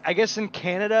 Like, I guess in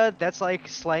Canada that's like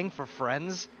slang for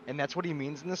friends, and that's what he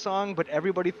means in the song. But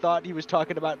everybody thought he was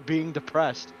talking about being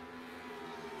depressed.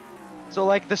 So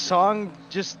like the song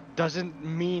just doesn't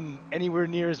mean anywhere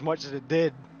near as much as it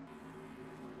did.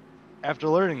 After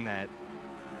learning that,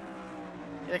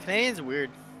 Yeah, Canadians are weird.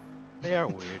 they are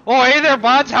weird. Oh, hey there,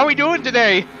 bots. How we doing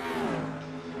today?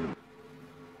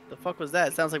 The fuck was that?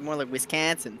 It sounds like more like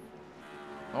Wisconsin.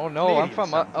 Oh no, I'm Canadians from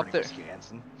sound up pretty there.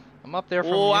 Wisconsin. I'm up there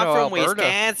from Oh, I'm from Alberta.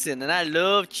 Wisconsin, and I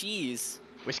love cheese.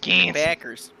 Wisconsin.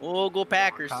 Packers. Oh, go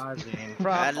Packers. I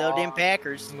love them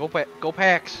Packers. Go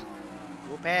Packs.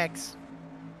 Go Packs.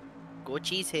 Go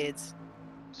Cheeseheads.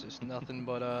 It's just nothing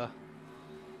but a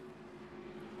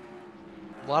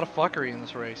lot of fuckery in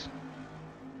this race.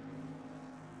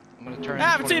 I'm gonna turn. I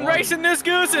haven't seen 21. racing this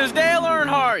goose since Dale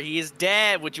Earnhardt. He is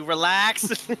dead. Would you relax?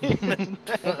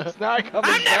 It's not coming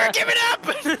I'm never back. giving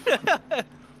up.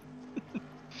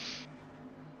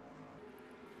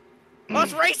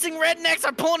 Us racing rednecks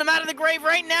are pulling him out of the grave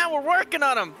right now. We're working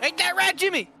on him. Ain't that right,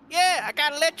 Jimmy? Yeah, I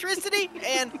got electricity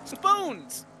and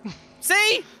spoons.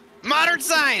 See? Modern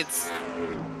science.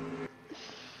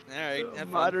 All right. have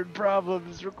fun. Modern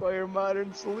problems require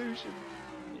modern solutions.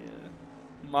 Yeah.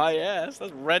 My ass.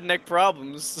 That's redneck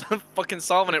problems. Fucking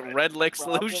solving it. Redneck problems.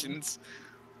 solutions.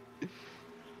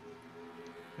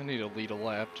 I need to lead a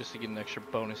lap just to get an extra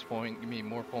bonus point. Give me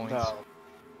more points. No.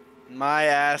 My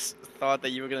ass thought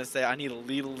that you were gonna say I need a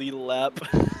lead a lap.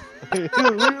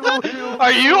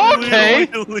 Are you okay?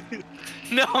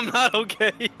 No, I'm not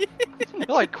okay. You're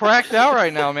like cracked out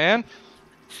right now, man.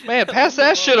 Man, pass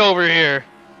that shit over here.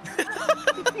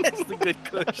 That's the good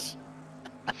kush.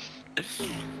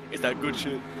 It's that good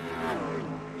shit.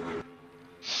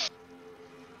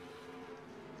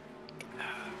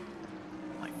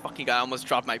 My fucking guy almost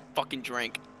dropped my fucking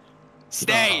drink.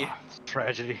 Stay! Ah,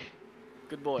 tragedy.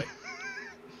 Good boy.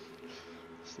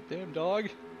 It's the damn dog.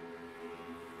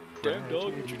 Damn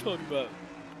dog, what you talking about?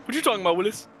 What you talking about,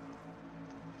 Willis?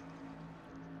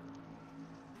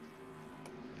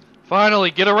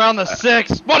 Finally, get around the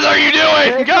 6. What are you doing?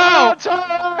 Take him Go! out,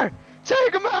 Tyler!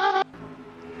 Take him out!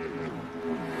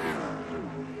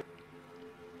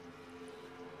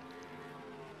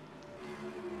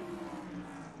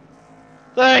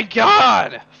 Thank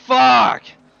God! Fuck!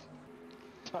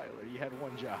 Tyler, you had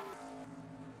one job.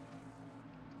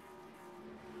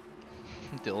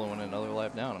 Dylan went another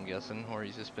lap down, I'm guessing, or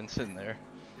he's just been sitting there.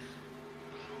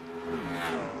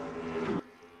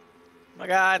 My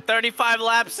God, 35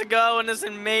 laps to go in this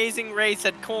amazing race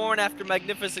at Corn after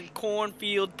Magnificent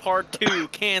Cornfield Part 2,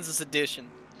 Kansas Edition.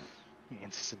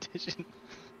 Kansas edition.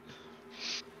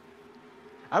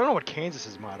 I don't know what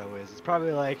Kansas's motto is. It's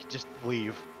probably like, just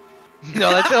leave.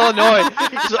 No, that's Illinois.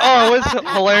 So, oh, what's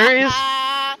hilarious?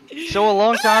 So a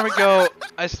long time ago,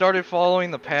 I started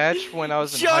following the patch when I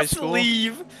was in high Just school.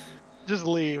 leave. Just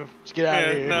leave. Just get out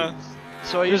of here. No.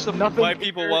 So I used to nothing White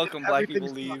people here. welcome, black people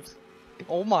Everything leave. sucks.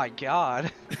 Oh my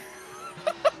god.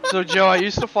 So Joe, I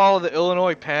used to follow the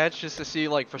Illinois patch just to see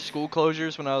like for school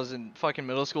closures when I was in fucking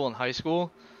middle school and high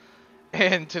school.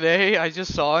 And today I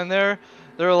just saw in there,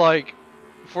 they're like,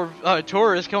 for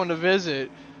tourists coming to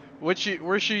visit, where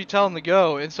should you tell them to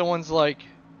go? And someone's like,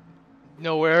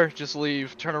 nowhere, just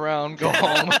leave, turn around, go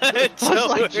home. I was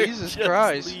like, Jesus Just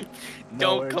Christ. leave.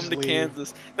 Nowhere, Don't come just to leave.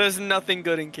 Kansas. There's nothing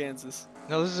good in Kansas.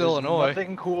 No, this is There's Illinois.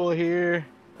 nothing cool here.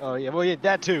 Oh yeah, well yeah,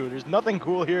 that too. There's nothing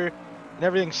cool here, and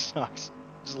everything sucks.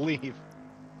 Just leave.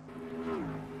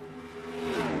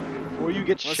 Before you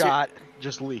get Unless shot,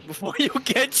 just leave. Before you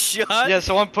get shot. Yeah,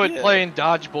 so I'm Yeah. playing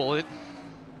Dodge Bullet.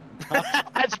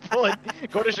 Dodge bullet.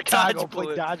 Go to Chicago, Dodge play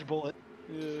bullet. dodge bullet.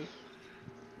 Yeah.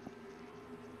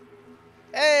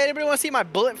 Hey, anybody want to see my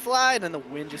bullet fly? And then the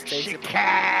wind just takes it.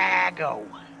 Chicago.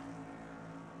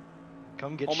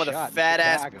 Come get Home of shot. the in fat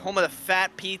ass, Chicago. home of the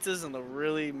fat pizzas and the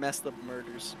really messed up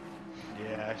murders.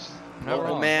 Yes. Not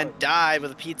Local wrong. man died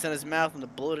with a pizza in his mouth and a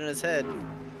bullet in his head.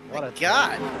 What My a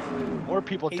God. More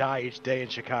people He- die each day in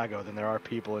Chicago than there are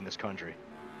people in this country.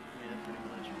 Yeah, pretty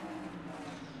much.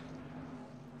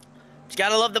 You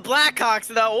gotta love the Blackhawks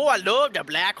though. Oh, I love the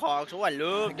Blackhawks. Oh, I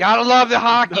love. Gotta love the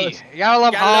hockey. Does. You gotta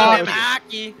love Gotta love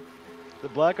hockey. them hockey. The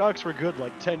Blackhawks were good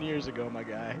like 10 years ago, my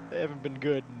guy. They haven't been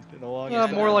good in a long Yeah,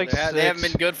 time. more like They haven't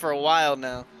been 6. good for a while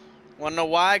now. Wanna know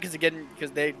why? Because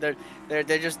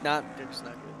they're just not good.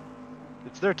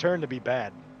 It's their turn to be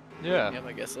bad. Yeah. Yep,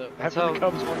 I guess so. That's After how- the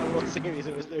Cubs won the World Series,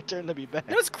 it was their turn to be bad.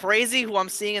 You know what's crazy? Who I'm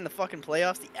seeing in the fucking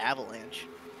playoffs? The Avalanche.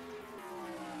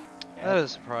 That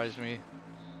does surprise me.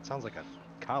 Sounds like a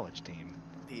college team.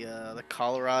 The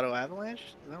Colorado Avalanche.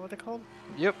 Is that what they're called?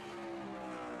 Yep.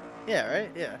 Yeah,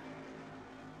 right. Yeah.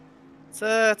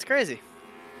 It's crazy.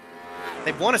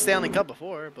 They've won a Stanley Cup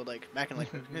before, but like back in like.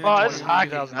 Oh, this is hockey.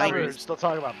 2009. We're still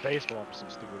talking about baseball for some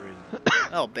stupid reason.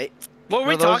 Oh, what were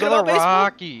we No, those talking are the about? Baseball?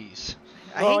 Rockies.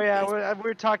 I Oh hate yeah, baseball.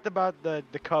 we talked about the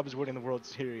Cubs winning the World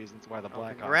Series. That's why the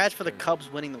Blackhawks. Congrats for the are- Cubs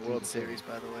winning the World Series,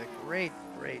 by the way. Great.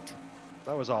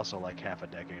 That was also like half a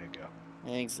decade ago.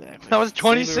 Exactly. That was Seem to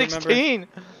remember- 2016.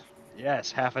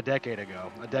 Yes, half a decade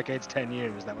ago. A decade's 10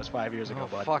 years. That was 5 years ago, Oh,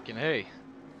 bud. fucking hey.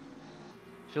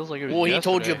 Feels like it was Well, he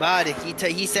told you yesterday. about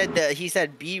it. He said that he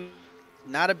said be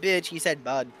not a bitch. He said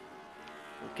bud.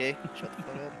 Okay, shut the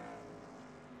fuck up.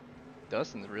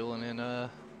 Dustin's reeling in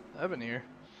Evan here.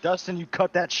 Dustin, you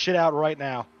cut that shit out right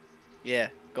now. Yeah,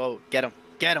 go get him,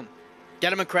 get him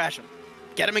and crash him,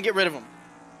 get him and get rid of him.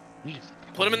 You just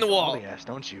Put him in the wall. Yes,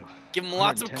 don't you? Give him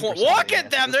lots of 110% corn. Look yes,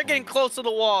 at them, this they're getting one. close to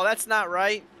the wall. That's not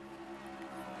right.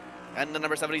 And the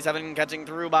number 77 catching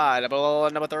through by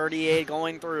number 38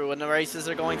 going through, and the races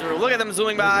are going through. Look at them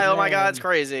zooming by. Oh my God, it's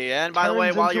crazy. And by the way,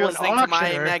 Turns while into you're an listening to my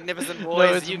auctioneer. magnificent No,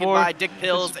 voice, it's you can more- buy dick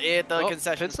pills at the Oh,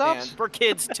 concession pit stops? stand for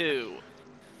kids too.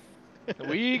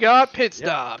 We got pit Yeah,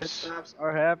 stops. pit stops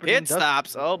are happening. Pit Dustin-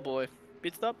 stops. Oh boy,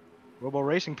 pit stop. Robo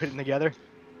Racing pitting together.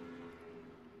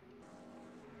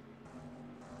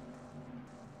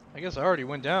 I guess I already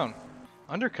went down.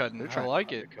 Undercutting. They're I trying to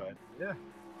like it. undercut.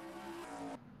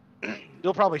 Yeah.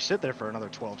 You'll probably sit there for another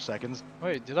 12 seconds.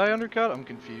 Wait, did I undercut? I'm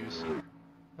confused. Oh,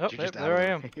 You're yep, just out there of I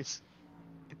the am. race.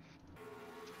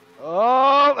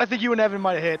 Oh, I think you and Evan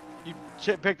might have hit. You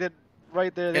picked it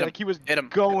right there. Hit him. Like he was Hit him.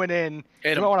 going in.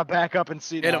 Hit You him. might want to back up and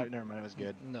see. Hit No, him. never mind. It was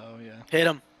good. No, yeah. Hit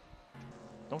him.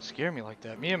 Don't scare me like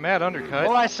that. Me and Matt undercut.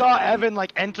 Well, I saw Evan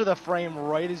like enter the frame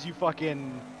right as you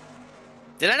fucking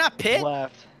Did I not pit?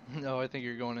 left. No, I think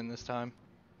you're going in this time.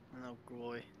 Oh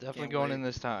boy. Definitely Can't going wait. in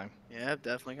this time. Yeah,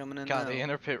 definitely coming in. God, now. they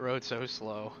enter pit road so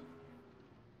slow.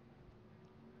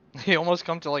 They almost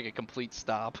come to like a complete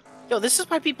stop. Yo, this is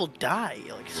why people die.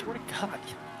 Like, swear to God.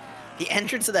 The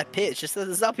entrance of that pit, this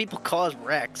is how people cause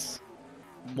wrecks.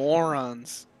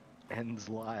 Morons. Ends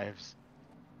lives.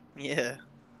 Yeah.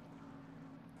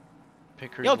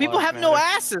 Pit crews Yo, people lives have no matter.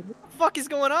 asses. What the fuck is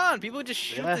going on? People just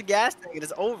shoot Yeah. the gas tank and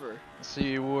it's over.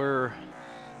 See, we're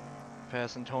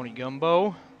passing Tony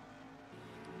Gumbo.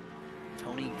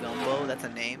 Tony Gumbo, that's a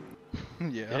name.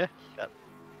 Yeah. Yeah.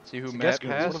 See who So Matt guess who's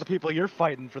one passed? of the people you're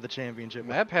fighting for the championship.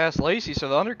 Matt passed Lacey, so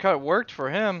the undercut worked for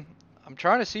him. I'm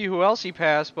trying to see who else he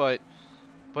passed, but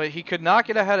he could not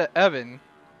get ahead of Evan.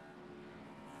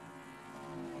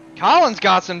 Colin's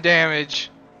got some damage.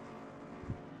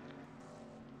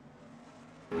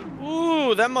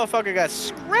 Ooh, that motherfucker got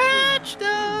scratched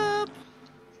up.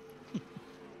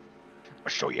 I'll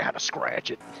show you how to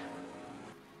scratch it.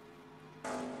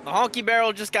 The honky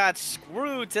barrel just got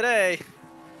screwed today.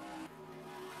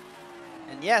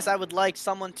 And yes, I would like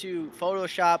someone to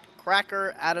Photoshop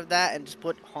Cracker out of that and just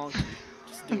put honky.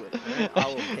 Just do it. Right? I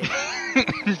will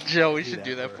pay. Joe, we Do should that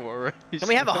do that for a race. Can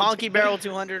we have a honky barrel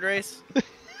 200 race?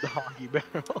 The honky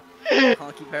barrel.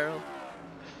 Honky barrel.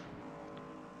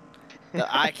 The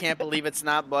I Can't Believe It's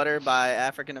Not Butter by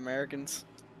African Americans.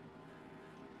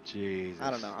 Jesus.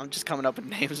 I don't know. I'm just coming up with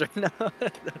names right now.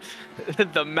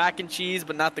 The mac and cheese,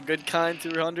 but not the good kind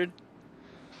 200.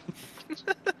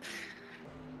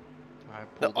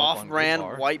 The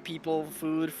off-brand white people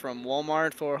food from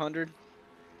Walmart 400.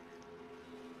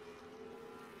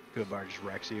 Good bar just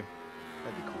wrecks you.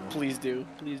 That'd be cool. Please do.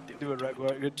 Please do. Do it right.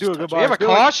 Do it. Good We have a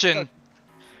caution.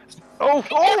 Oh!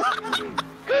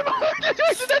 Good bar. Did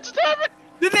that just happen?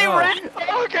 Did they wreck?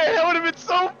 Oh, okay, that would have been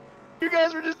so. You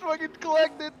guys were just fucking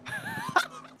collected.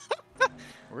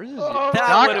 Where's this? Oh, that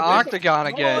Doc would've been Octagon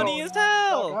again. funny as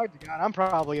hell. Oh, God, I'm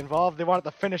probably involved. They wanted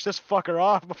to finish this fucker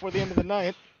off before the end of the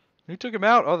night. Who took him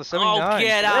out? Oh, the 79. Oh,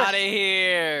 get out of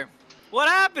here. What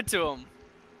happened to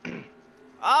him?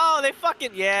 Oh, they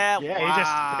fucking, yeah, Yeah,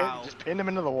 wow. he just pinned him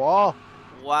into the wall.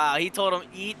 Wow, he told him,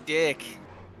 eat dick.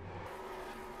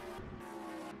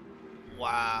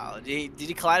 Wow. Did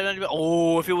he collide with anybody?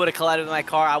 Oh, if he would have collided with my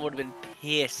car, I would have been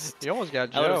pissed. He almost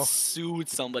got I would Joe. have sued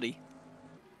somebody.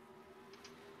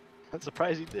 I'm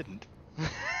surprised he didn't.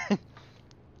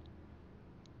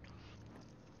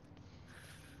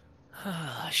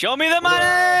 Show me the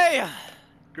money!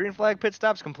 Green flag pit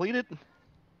stops completed.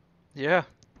 Yeah.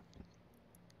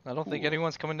 I don't think Ooh.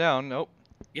 anyone's coming down. Nope.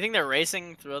 You think they're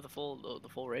racing throughout the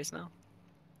full race now?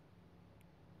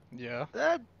 Yeah.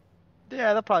 Yeah,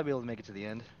 they'll probably be able to make it to the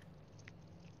end.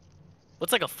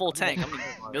 What's like a full tank? I mean,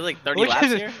 there's like 30 Look laps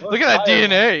at, here. look at that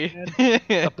DNA.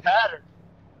 The pattern.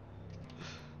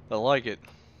 I like it.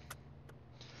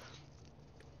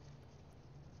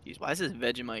 Jeez, why does this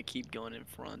Vegemite keep going in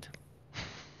front?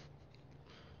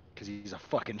 Because he's a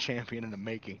fucking champion in the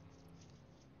making.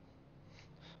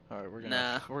 All right, we're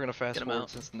Nah, gonna fast get him forward out.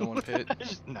 since no one pit.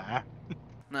 Nah.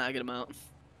 Nah, get him out.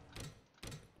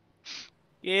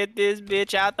 Get this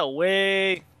bitch out the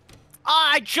way.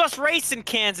 Ah, I just raced in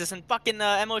Kansas and fucking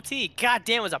MOT. God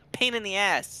damn, it was a pain in the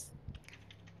ass.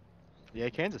 Yeah,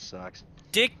 Kansas sucks.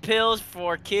 Dick pills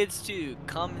for kids too.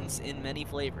 Comes in many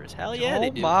flavors. Hell yeah, they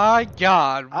Oh do. my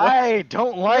God! What? I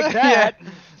don't like that.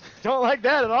 Don't like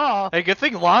that at all. Hey, good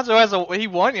thing Lonzo he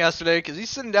won yesterday because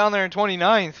he's sitting down there in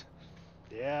 29th.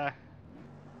 Yeah.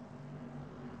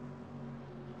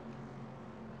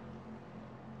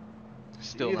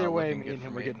 Still Either not way, looking me good and for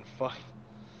him were me. getting fucked.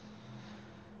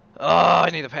 Oh, I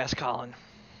need to pass Colin.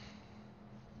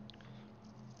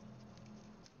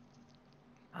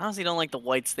 I honestly don't like the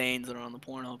white stains that are on the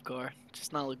Pornhub car.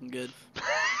 Just not looking good.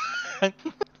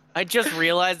 I just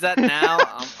realized that now.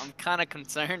 I'm kind of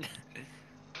concerned.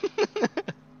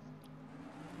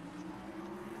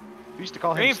 We used to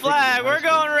call him Green Sticky in flag, high we're school.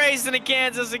 going racing to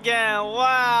Kansas again.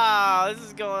 Wow, this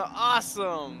is going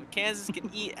awesome. Kansas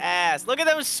can eat ass. Look at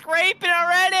them scraping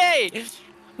already.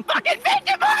 Fucking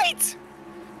Vegemite!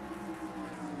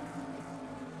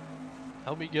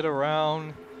 Help me get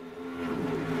around.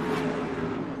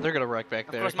 They're gonna wreck back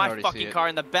Of there. course, I can my already see fucking it. car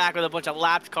in the back with a bunch of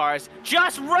lapped cars.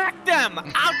 Just wreck them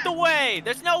out the way.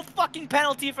 There's no fucking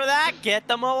penalty for that. Get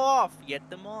them all off. Get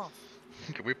them off.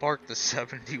 Can we park the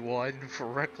 71 for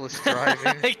reckless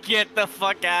driving? Get the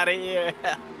fuck out of here.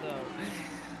 Hell no.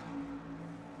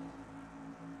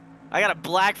 I got a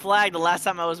black flag the last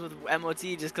time I was with MOT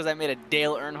just because I made a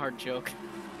Dale Earnhardt joke.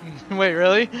 Wait,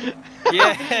 really?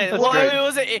 Yeah, That's well,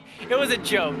 great. it was a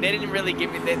joke. They didn't really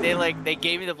give me. They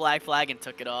gave me the black flag and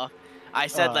took it off. I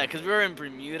said like, cause we were in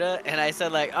Bermuda, and I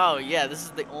said like, oh yeah, this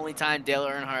is the only time Dale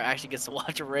Earnhardt actually gets to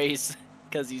watch a race,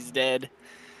 cause he's dead.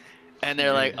 And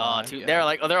they're like, oh,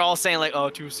 they're all saying like, oh,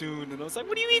 too soon. And I was like,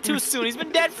 what do you mean too soon? He's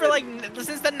been dead for like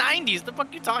since the 90s. What the fuck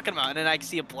are you talking about? And then I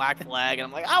see a black flag, and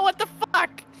I'm like, oh, what the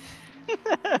fuck?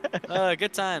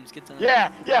 Good times, good times.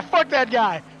 Yeah, fuck that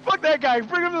guy. Fuck that guy.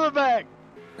 Bring him to the back.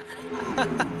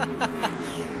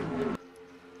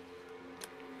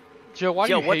 Joe, why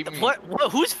do you hate me? What?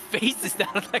 Whose face is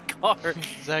that on that car?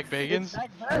 Zach Bagans?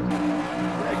 Zach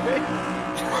Bagans.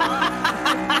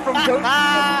 From Goons.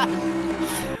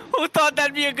 Who thought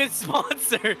that'd be a good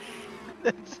sponsor?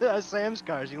 That's Sam's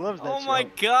cars. He loves that Oh show. my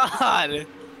god.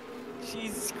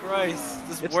 Jesus Christ.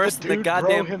 This is It's worse the than the dude bro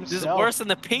goddamn. This is himself. worse than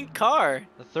the pink car.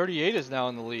 The 38 is now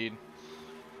in the lead.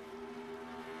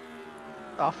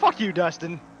 Oh, fuck you,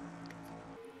 Dustin.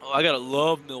 Oh, I gotta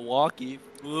love Milwaukee.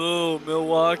 Ooh,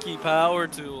 Milwaukee Power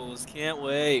Tools. Can't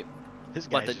wait. This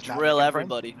About guy's to just not drill making friends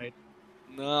everybody. tonight.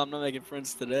 No, I'm not making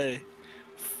friends today.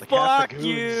 Like half Fuck the goons.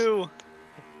 you.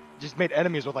 Just made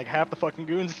enemies with like half the fucking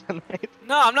goons tonight.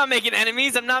 No, I'm not making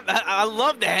enemies. I'm not. I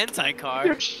love the hentai car.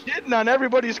 You're shitting on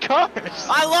everybody's cars.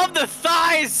 I love the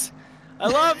thighs. I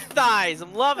love thighs.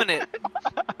 I'm loving it.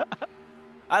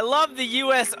 I love the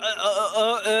US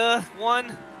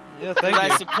one. Yeah, thank I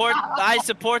you.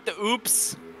 support the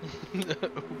oops.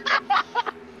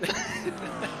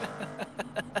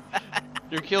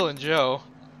 You're killing Joe.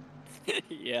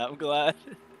 Yeah, I'm glad.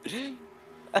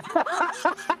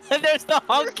 There's the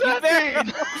honky bear.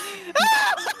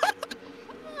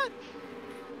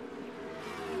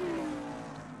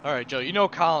 All right, Joe. You know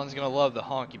Colin's gonna love the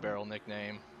Honky Barrel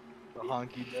nickname. The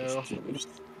honky barrel.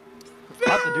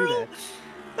 About to do that.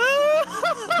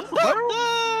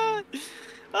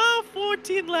 Oh,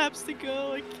 14 laps to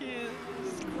go. I can't.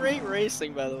 It's great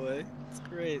racing, by the way. It's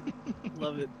great.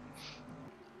 Love it.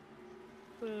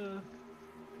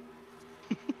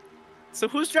 So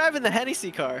who's driving the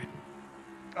Hennessy car?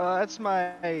 That's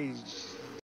my.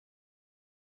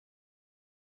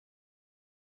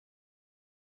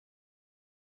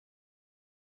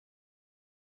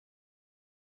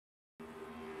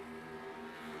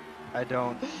 I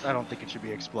don't think it should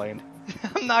be explained.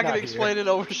 I'm not gonna Not explain it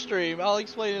over stream. I'll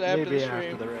explain it after Maybe the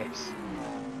stream. after the race.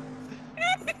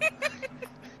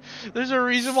 There's a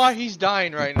reason why he's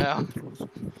dying right now.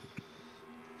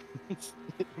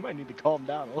 You might need to calm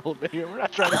down a little bit here. We're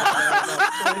not trying to.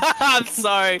 I'm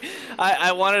sorry.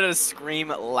 I wanted to scream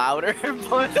louder,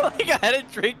 but like I had a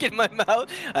drink in my mouth.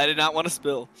 I did not want to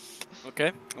spill.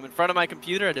 Okay? I'm in front of my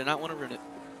computer. I did not want to ruin it.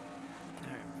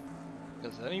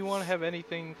 Does anyone have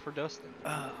anything for Dustin? Oh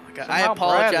my god. Somehow I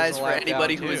apologize Brad is for let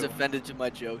anybody down, who is too. offended to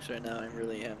my jokes right now. I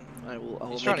really am. I will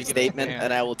He's make trying a to get us statement banned.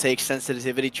 and I will take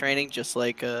sensitivity training just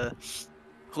like who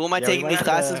am I Yeah, we taking might these have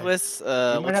classes to- with? You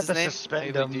might What's have his to name?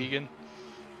 suspend Haley him. Deegan.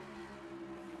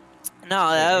 No,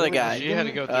 that other guy. She had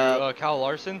to go through Kyle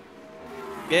Larson.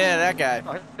 Yeah, that guy.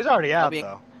 Oh, he's already out be-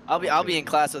 though. I'll be in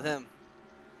class with him.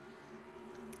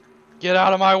 Get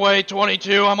out of my way,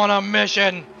 22. I'm on a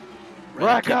mission.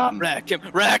 Rack him! Rack him!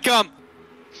 Rack him!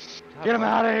 Get him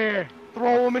out of here!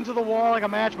 Throw him into the wall like a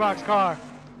Matchbox car.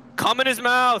 Come in his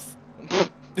mouth!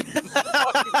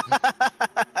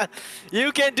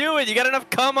 You can do it! You got enough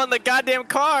cum on the goddamn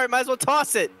car, might as well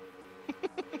toss it!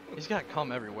 He's got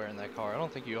cum everywhere in that car. I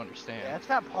don't think you understand. Yeah, that's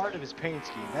not part of his paint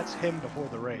scheme. That's him before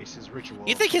the race, his ritual.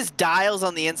 You think his dials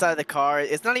on the inside of the car,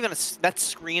 it's not even that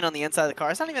screen on the inside of the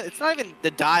car, it's not even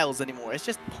the dials anymore, it's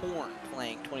just porn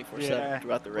playing 24/7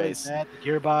 throughout the race. That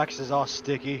gearbox is all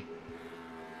sticky.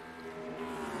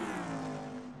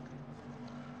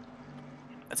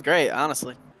 That's great,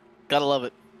 honestly. Gotta love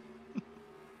it.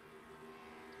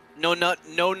 No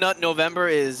nut November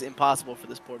is impossible for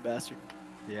this poor bastard.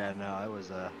 Yeah, no, it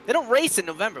was They don't race in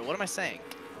November, what am I saying?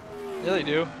 Yeah, they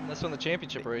do. That's when the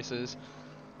championship race is.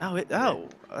 Oh,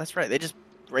 that's right. They just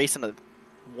race in a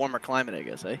warmer climate, I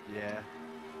guess, eh? yeah.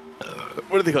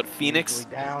 What are they called? Phoenix?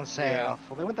 Usually down south. Yeah.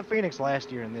 Well, they went to Phoenix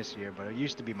last year and this year, but it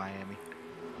used to be Miami.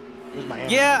 It was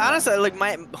Miami. Yeah, honestly, like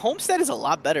my Homestead is a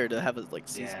lot better to have a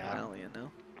season Yeah. finale, you know?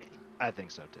 I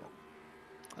think so too.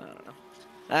 I don't know.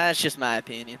 That's just my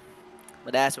opinion.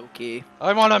 But that's okay.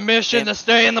 I'm on a mission Damn. to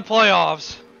stay in the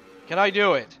playoffs. Can I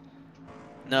do it?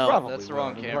 No, Probably that's the wrong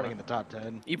will. He's camera. running in the top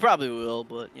 10. you probably will,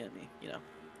 but yeah,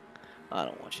 I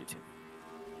don't want you to.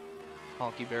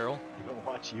 Honky Barrel. You don't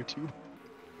watch YouTube?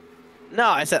 No,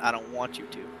 I said I don't want you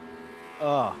to.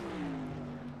 Oh.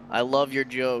 I love your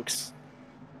jokes.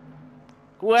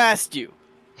 Who asked you?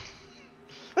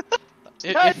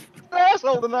 Hey,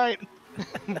 asshole tonight.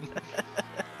 I'm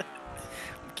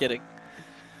kidding.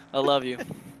 I love you.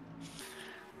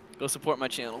 Go support my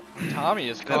channel. Tommy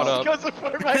is caught up. Go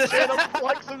support my channel.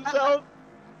 Flex himself.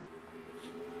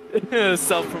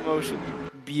 Self-promotion.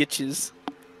 Bitches.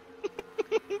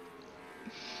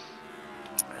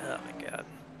 Oh my god.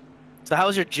 So how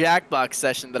was your Jackbox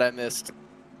session that I missed?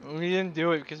 We didn't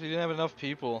do it because we didn't have enough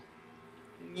people.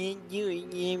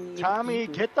 Tommy,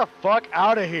 get the fuck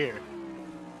out of here.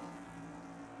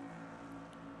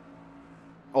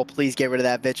 Oh, please get rid of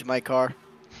that bitch in my car.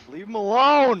 Leave him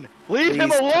alone. Leave him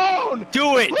Please. alone.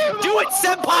 Do it! Leave him Do it,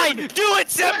 alone. senpai! Do it,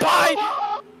 senpai!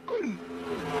 Leave him alone.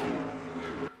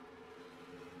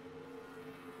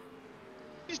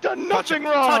 He's done Touch him,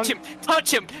 nothing wrong. touch him,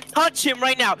 touch him, touch him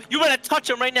right now. You better touch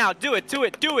him right now. Do it, do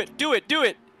it, do it, do it, do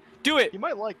it, do it. He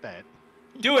might like that.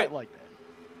 He Do might it. like that.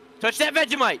 Touch that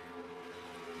Vegemite.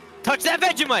 Touch that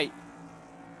Vegemite.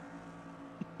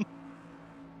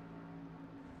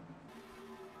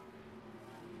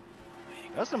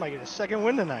 Dustin might get a second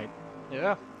win tonight.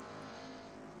 Yeah.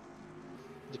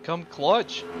 To come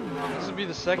clutch. This will be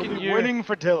the He'll second be year. winning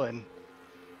for Dylan.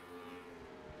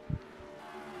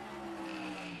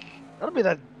 That'll be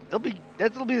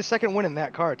the second win in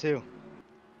that car too.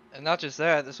 And not just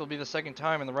that, this will be the second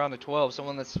time in the round of 12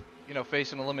 someone that's, you know,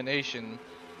 facing elimination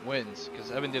wins,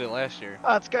 because Evan did it last year.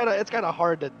 It's kind of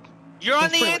hard to. You're on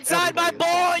That's pretty the much inside, my everybody is boy.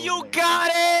 fucking You eliminated.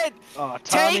 got it. Oh,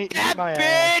 Tommy, Take eat that, my ass.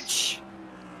 bitch.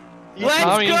 Eat Let's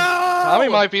Tommy, go. Tommy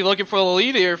might be looking for the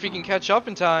lead here if he can catch up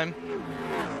in time.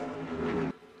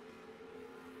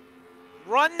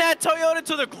 Run that Toyota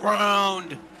to the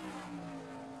ground.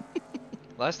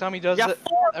 Last time he does You got it,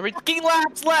 4 every fucking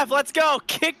laps left. Let's go.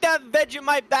 Kick that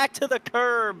Vegemite back to the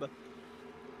curb.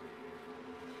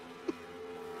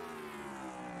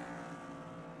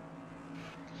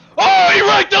 oh, he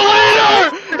wrecked the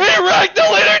leader! He wrecked the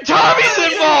leader. Tommy's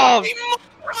involved.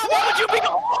 Why would you be?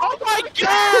 Oh my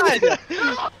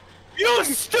god! You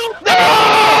stupid! No!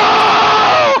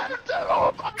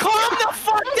 Calm the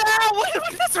fuck down! What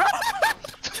is wrong?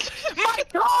 My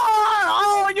car!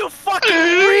 Oh, you fucking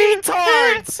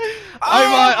retards!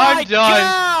 I'm my done.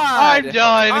 God. I'm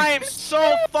done. I am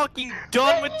so fucking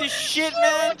done with this shit,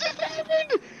 man.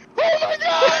 Oh my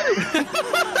god!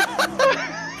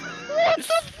 What the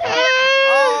fuck?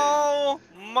 Oh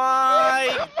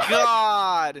my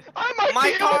god! I might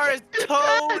My be car able is to do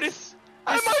towed. this.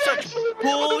 This is might such actually be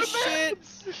able to bullshit.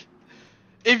 advance.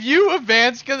 If you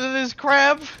advance because of this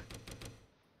crap,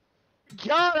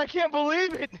 God, I can't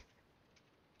believe it.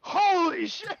 Holy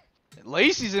shit!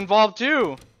 Lacey's involved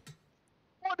too.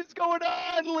 What is going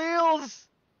on, Leels?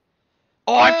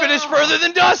 Oh, I finished further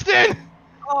than Dustin.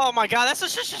 Oh my god, that's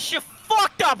such a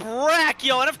fucked up wreck,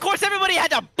 yo. And of course, everybody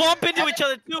had to bump into each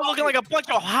other too, looking like a bunch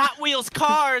of Hot Wheels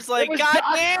cars. Like, was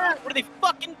goddamn, what are they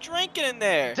fucking drinking in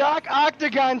there? Doc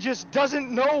Octagon just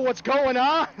doesn't know what's going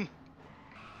on.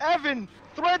 Evan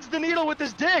threads the needle with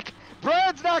his dick.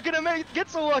 Brad's not gonna get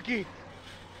so lucky.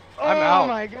 I'm oh out.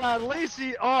 my god,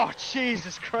 Lacey. Oh,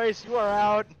 Jesus Christ, you are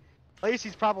out.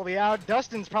 Lacey's probably out.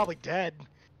 Dustin's probably dead.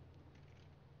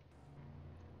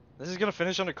 This is gonna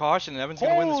finish under caution, and Evan's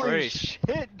gonna win this Holy race.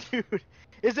 shit, dude.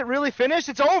 Is it really finished?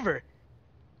 It's over.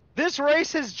 This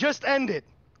race has just ended.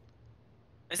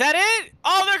 Is that it?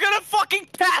 Oh, they're gonna fucking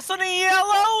pass on the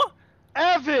yellow?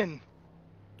 Evan.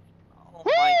 Oh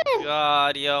my Woo!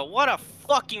 god, yo. What a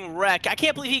fucking wreck. I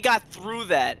can't believe he got through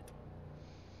that.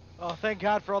 Oh, thank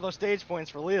God for all those stage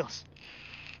points for Leels.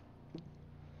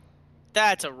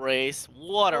 That's a race.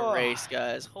 What a Oh. race,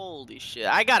 guys. Holy shit.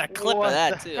 I got a clip What of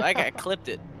that, the too. I clipped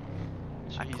it.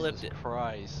 I Jesus clipped it.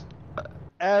 Christ.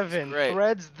 Evan Great.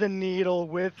 threads the needle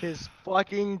with his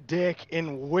fucking dick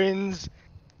and wins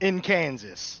in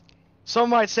Kansas. Some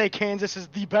might say Kansas is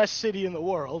the best city in the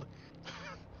world.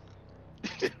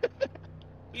 What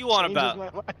you want Changes about?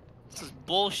 my mind. This is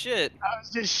bullshit. I was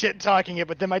just shit talking it,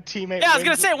 but then my teammate. Yeah, I was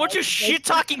gonna wins say, it. weren't you shit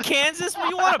talking Kansas? What do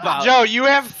you want about? Joe, you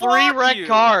have 3 Fuck wrecked you.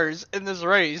 cars in this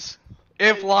race.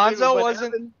 If Lonzo But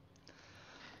wasn't, Evan-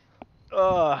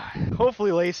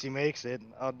 hopefully Lacey makes it.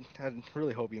 I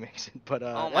really hope he makes it. But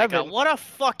Oh my Evan, god, what a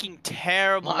fucking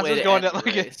terrible way Lonzo's to going end down. the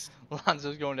Look at race.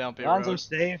 Lonzo's going down pit Lonzo's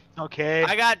road. safe. Okay.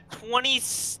 I got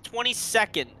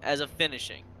 22nd as a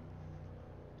finishing.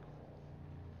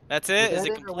 That's it? Is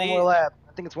it Or complete? one more lap.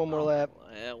 I think it's one more lap.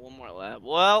 Yeah, one more lap.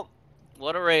 Well,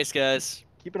 what a race, guys.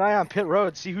 Keep an eye on pit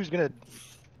road. See who's gonna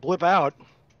blip out.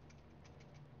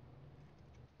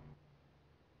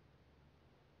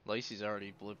 Lacey's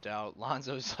already blipped out.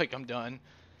 Lonzo's like, I'm done.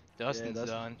 Dustin's Dustin-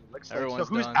 done. Looks like, Everyone's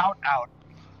so who's done. out?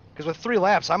 Because with 3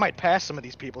 laps, I might pass some of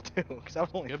these people too. Because I was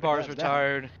only. 3 Goodbar's laps down.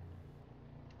 retired.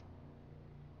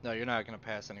 No, you're not gonna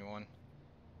pass anyone.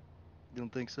 You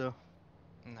don't think so?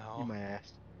 No. You my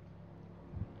ass.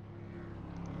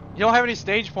 You don't have any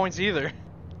stage points either.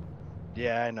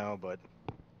 Yeah, I know, but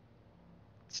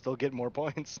still get more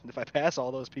points if I pass all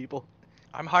those people.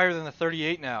 I'm higher than the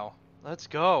 38 now. Let's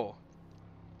go.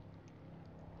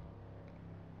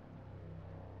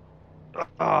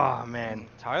 Oh man,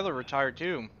 Tyler retired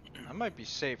too. I might be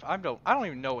safe. I don't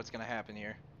even know what's gonna happen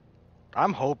here.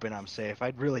 I'm hoping I'm safe.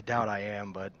 I really doubt I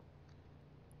am, but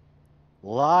a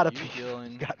lot of You, people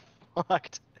Dylan. got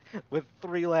fucked with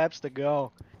 3 laps to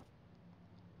go.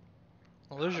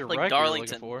 Well, there's your Like record you're looking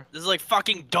Darlington. for. This is like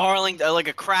fucking Darlington, like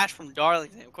a crash from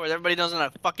Darlington. Of course, everybody knows how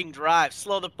to fucking drive.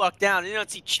 Slow the fuck down. You don't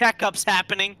see checkups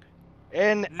happening.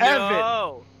 And Evan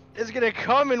No. is gonna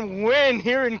come and win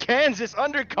here in Kansas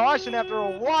under caution after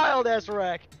a wild ass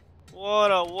wreck. What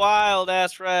a wild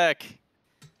ass wreck.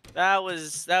 That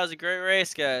was a great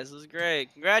race, guys. It was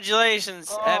great. Congratulations,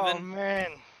 Oh Evan.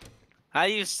 man, How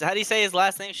do you say his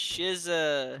last name? that's his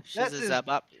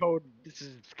Shizabop. code. This is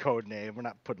his code name. We're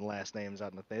not putting last names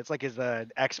on the thing. It's like his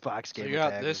Xbox So game. you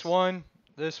got this one,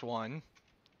 this one.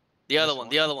 The other This one, one.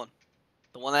 the other one.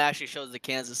 The one that actually shows the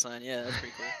Kansas sign. Yeah, that's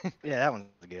pretty cool. Yeah, that one's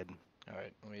good. All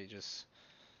right, let me just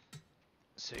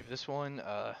save this one.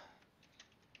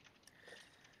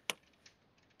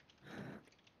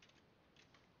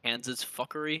 Kansas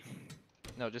fuckery.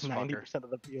 No, just 90% fucker. of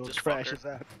the field Just crashes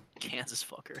out. Kansas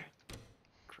fucker.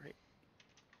 Great.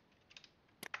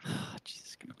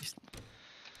 Jesus Christ.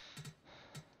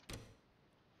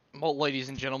 Well, ladies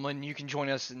and gentlemen, you can join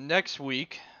us next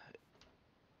week.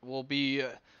 We'll be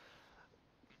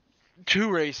 2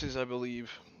 races, I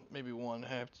believe. Maybe 1. I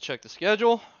have to check the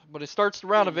schedule. But it starts the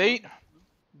round of 8.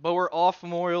 But we're off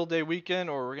Memorial Day weekend,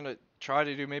 or we're going to try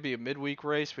to do maybe a midweek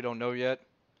race. We don't know yet.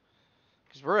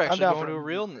 Because we're actually down going for to a a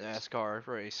real midweek race. NASCAR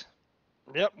race.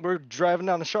 Yep, we're driving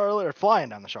down to Charlotte or flying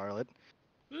down to Charlotte.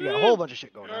 We got a whole bunch of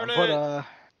shit going on. But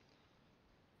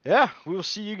yeah, we will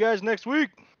see you guys next week.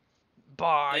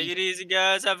 Bye. Take it easy,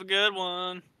 guys. Have a good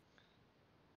one.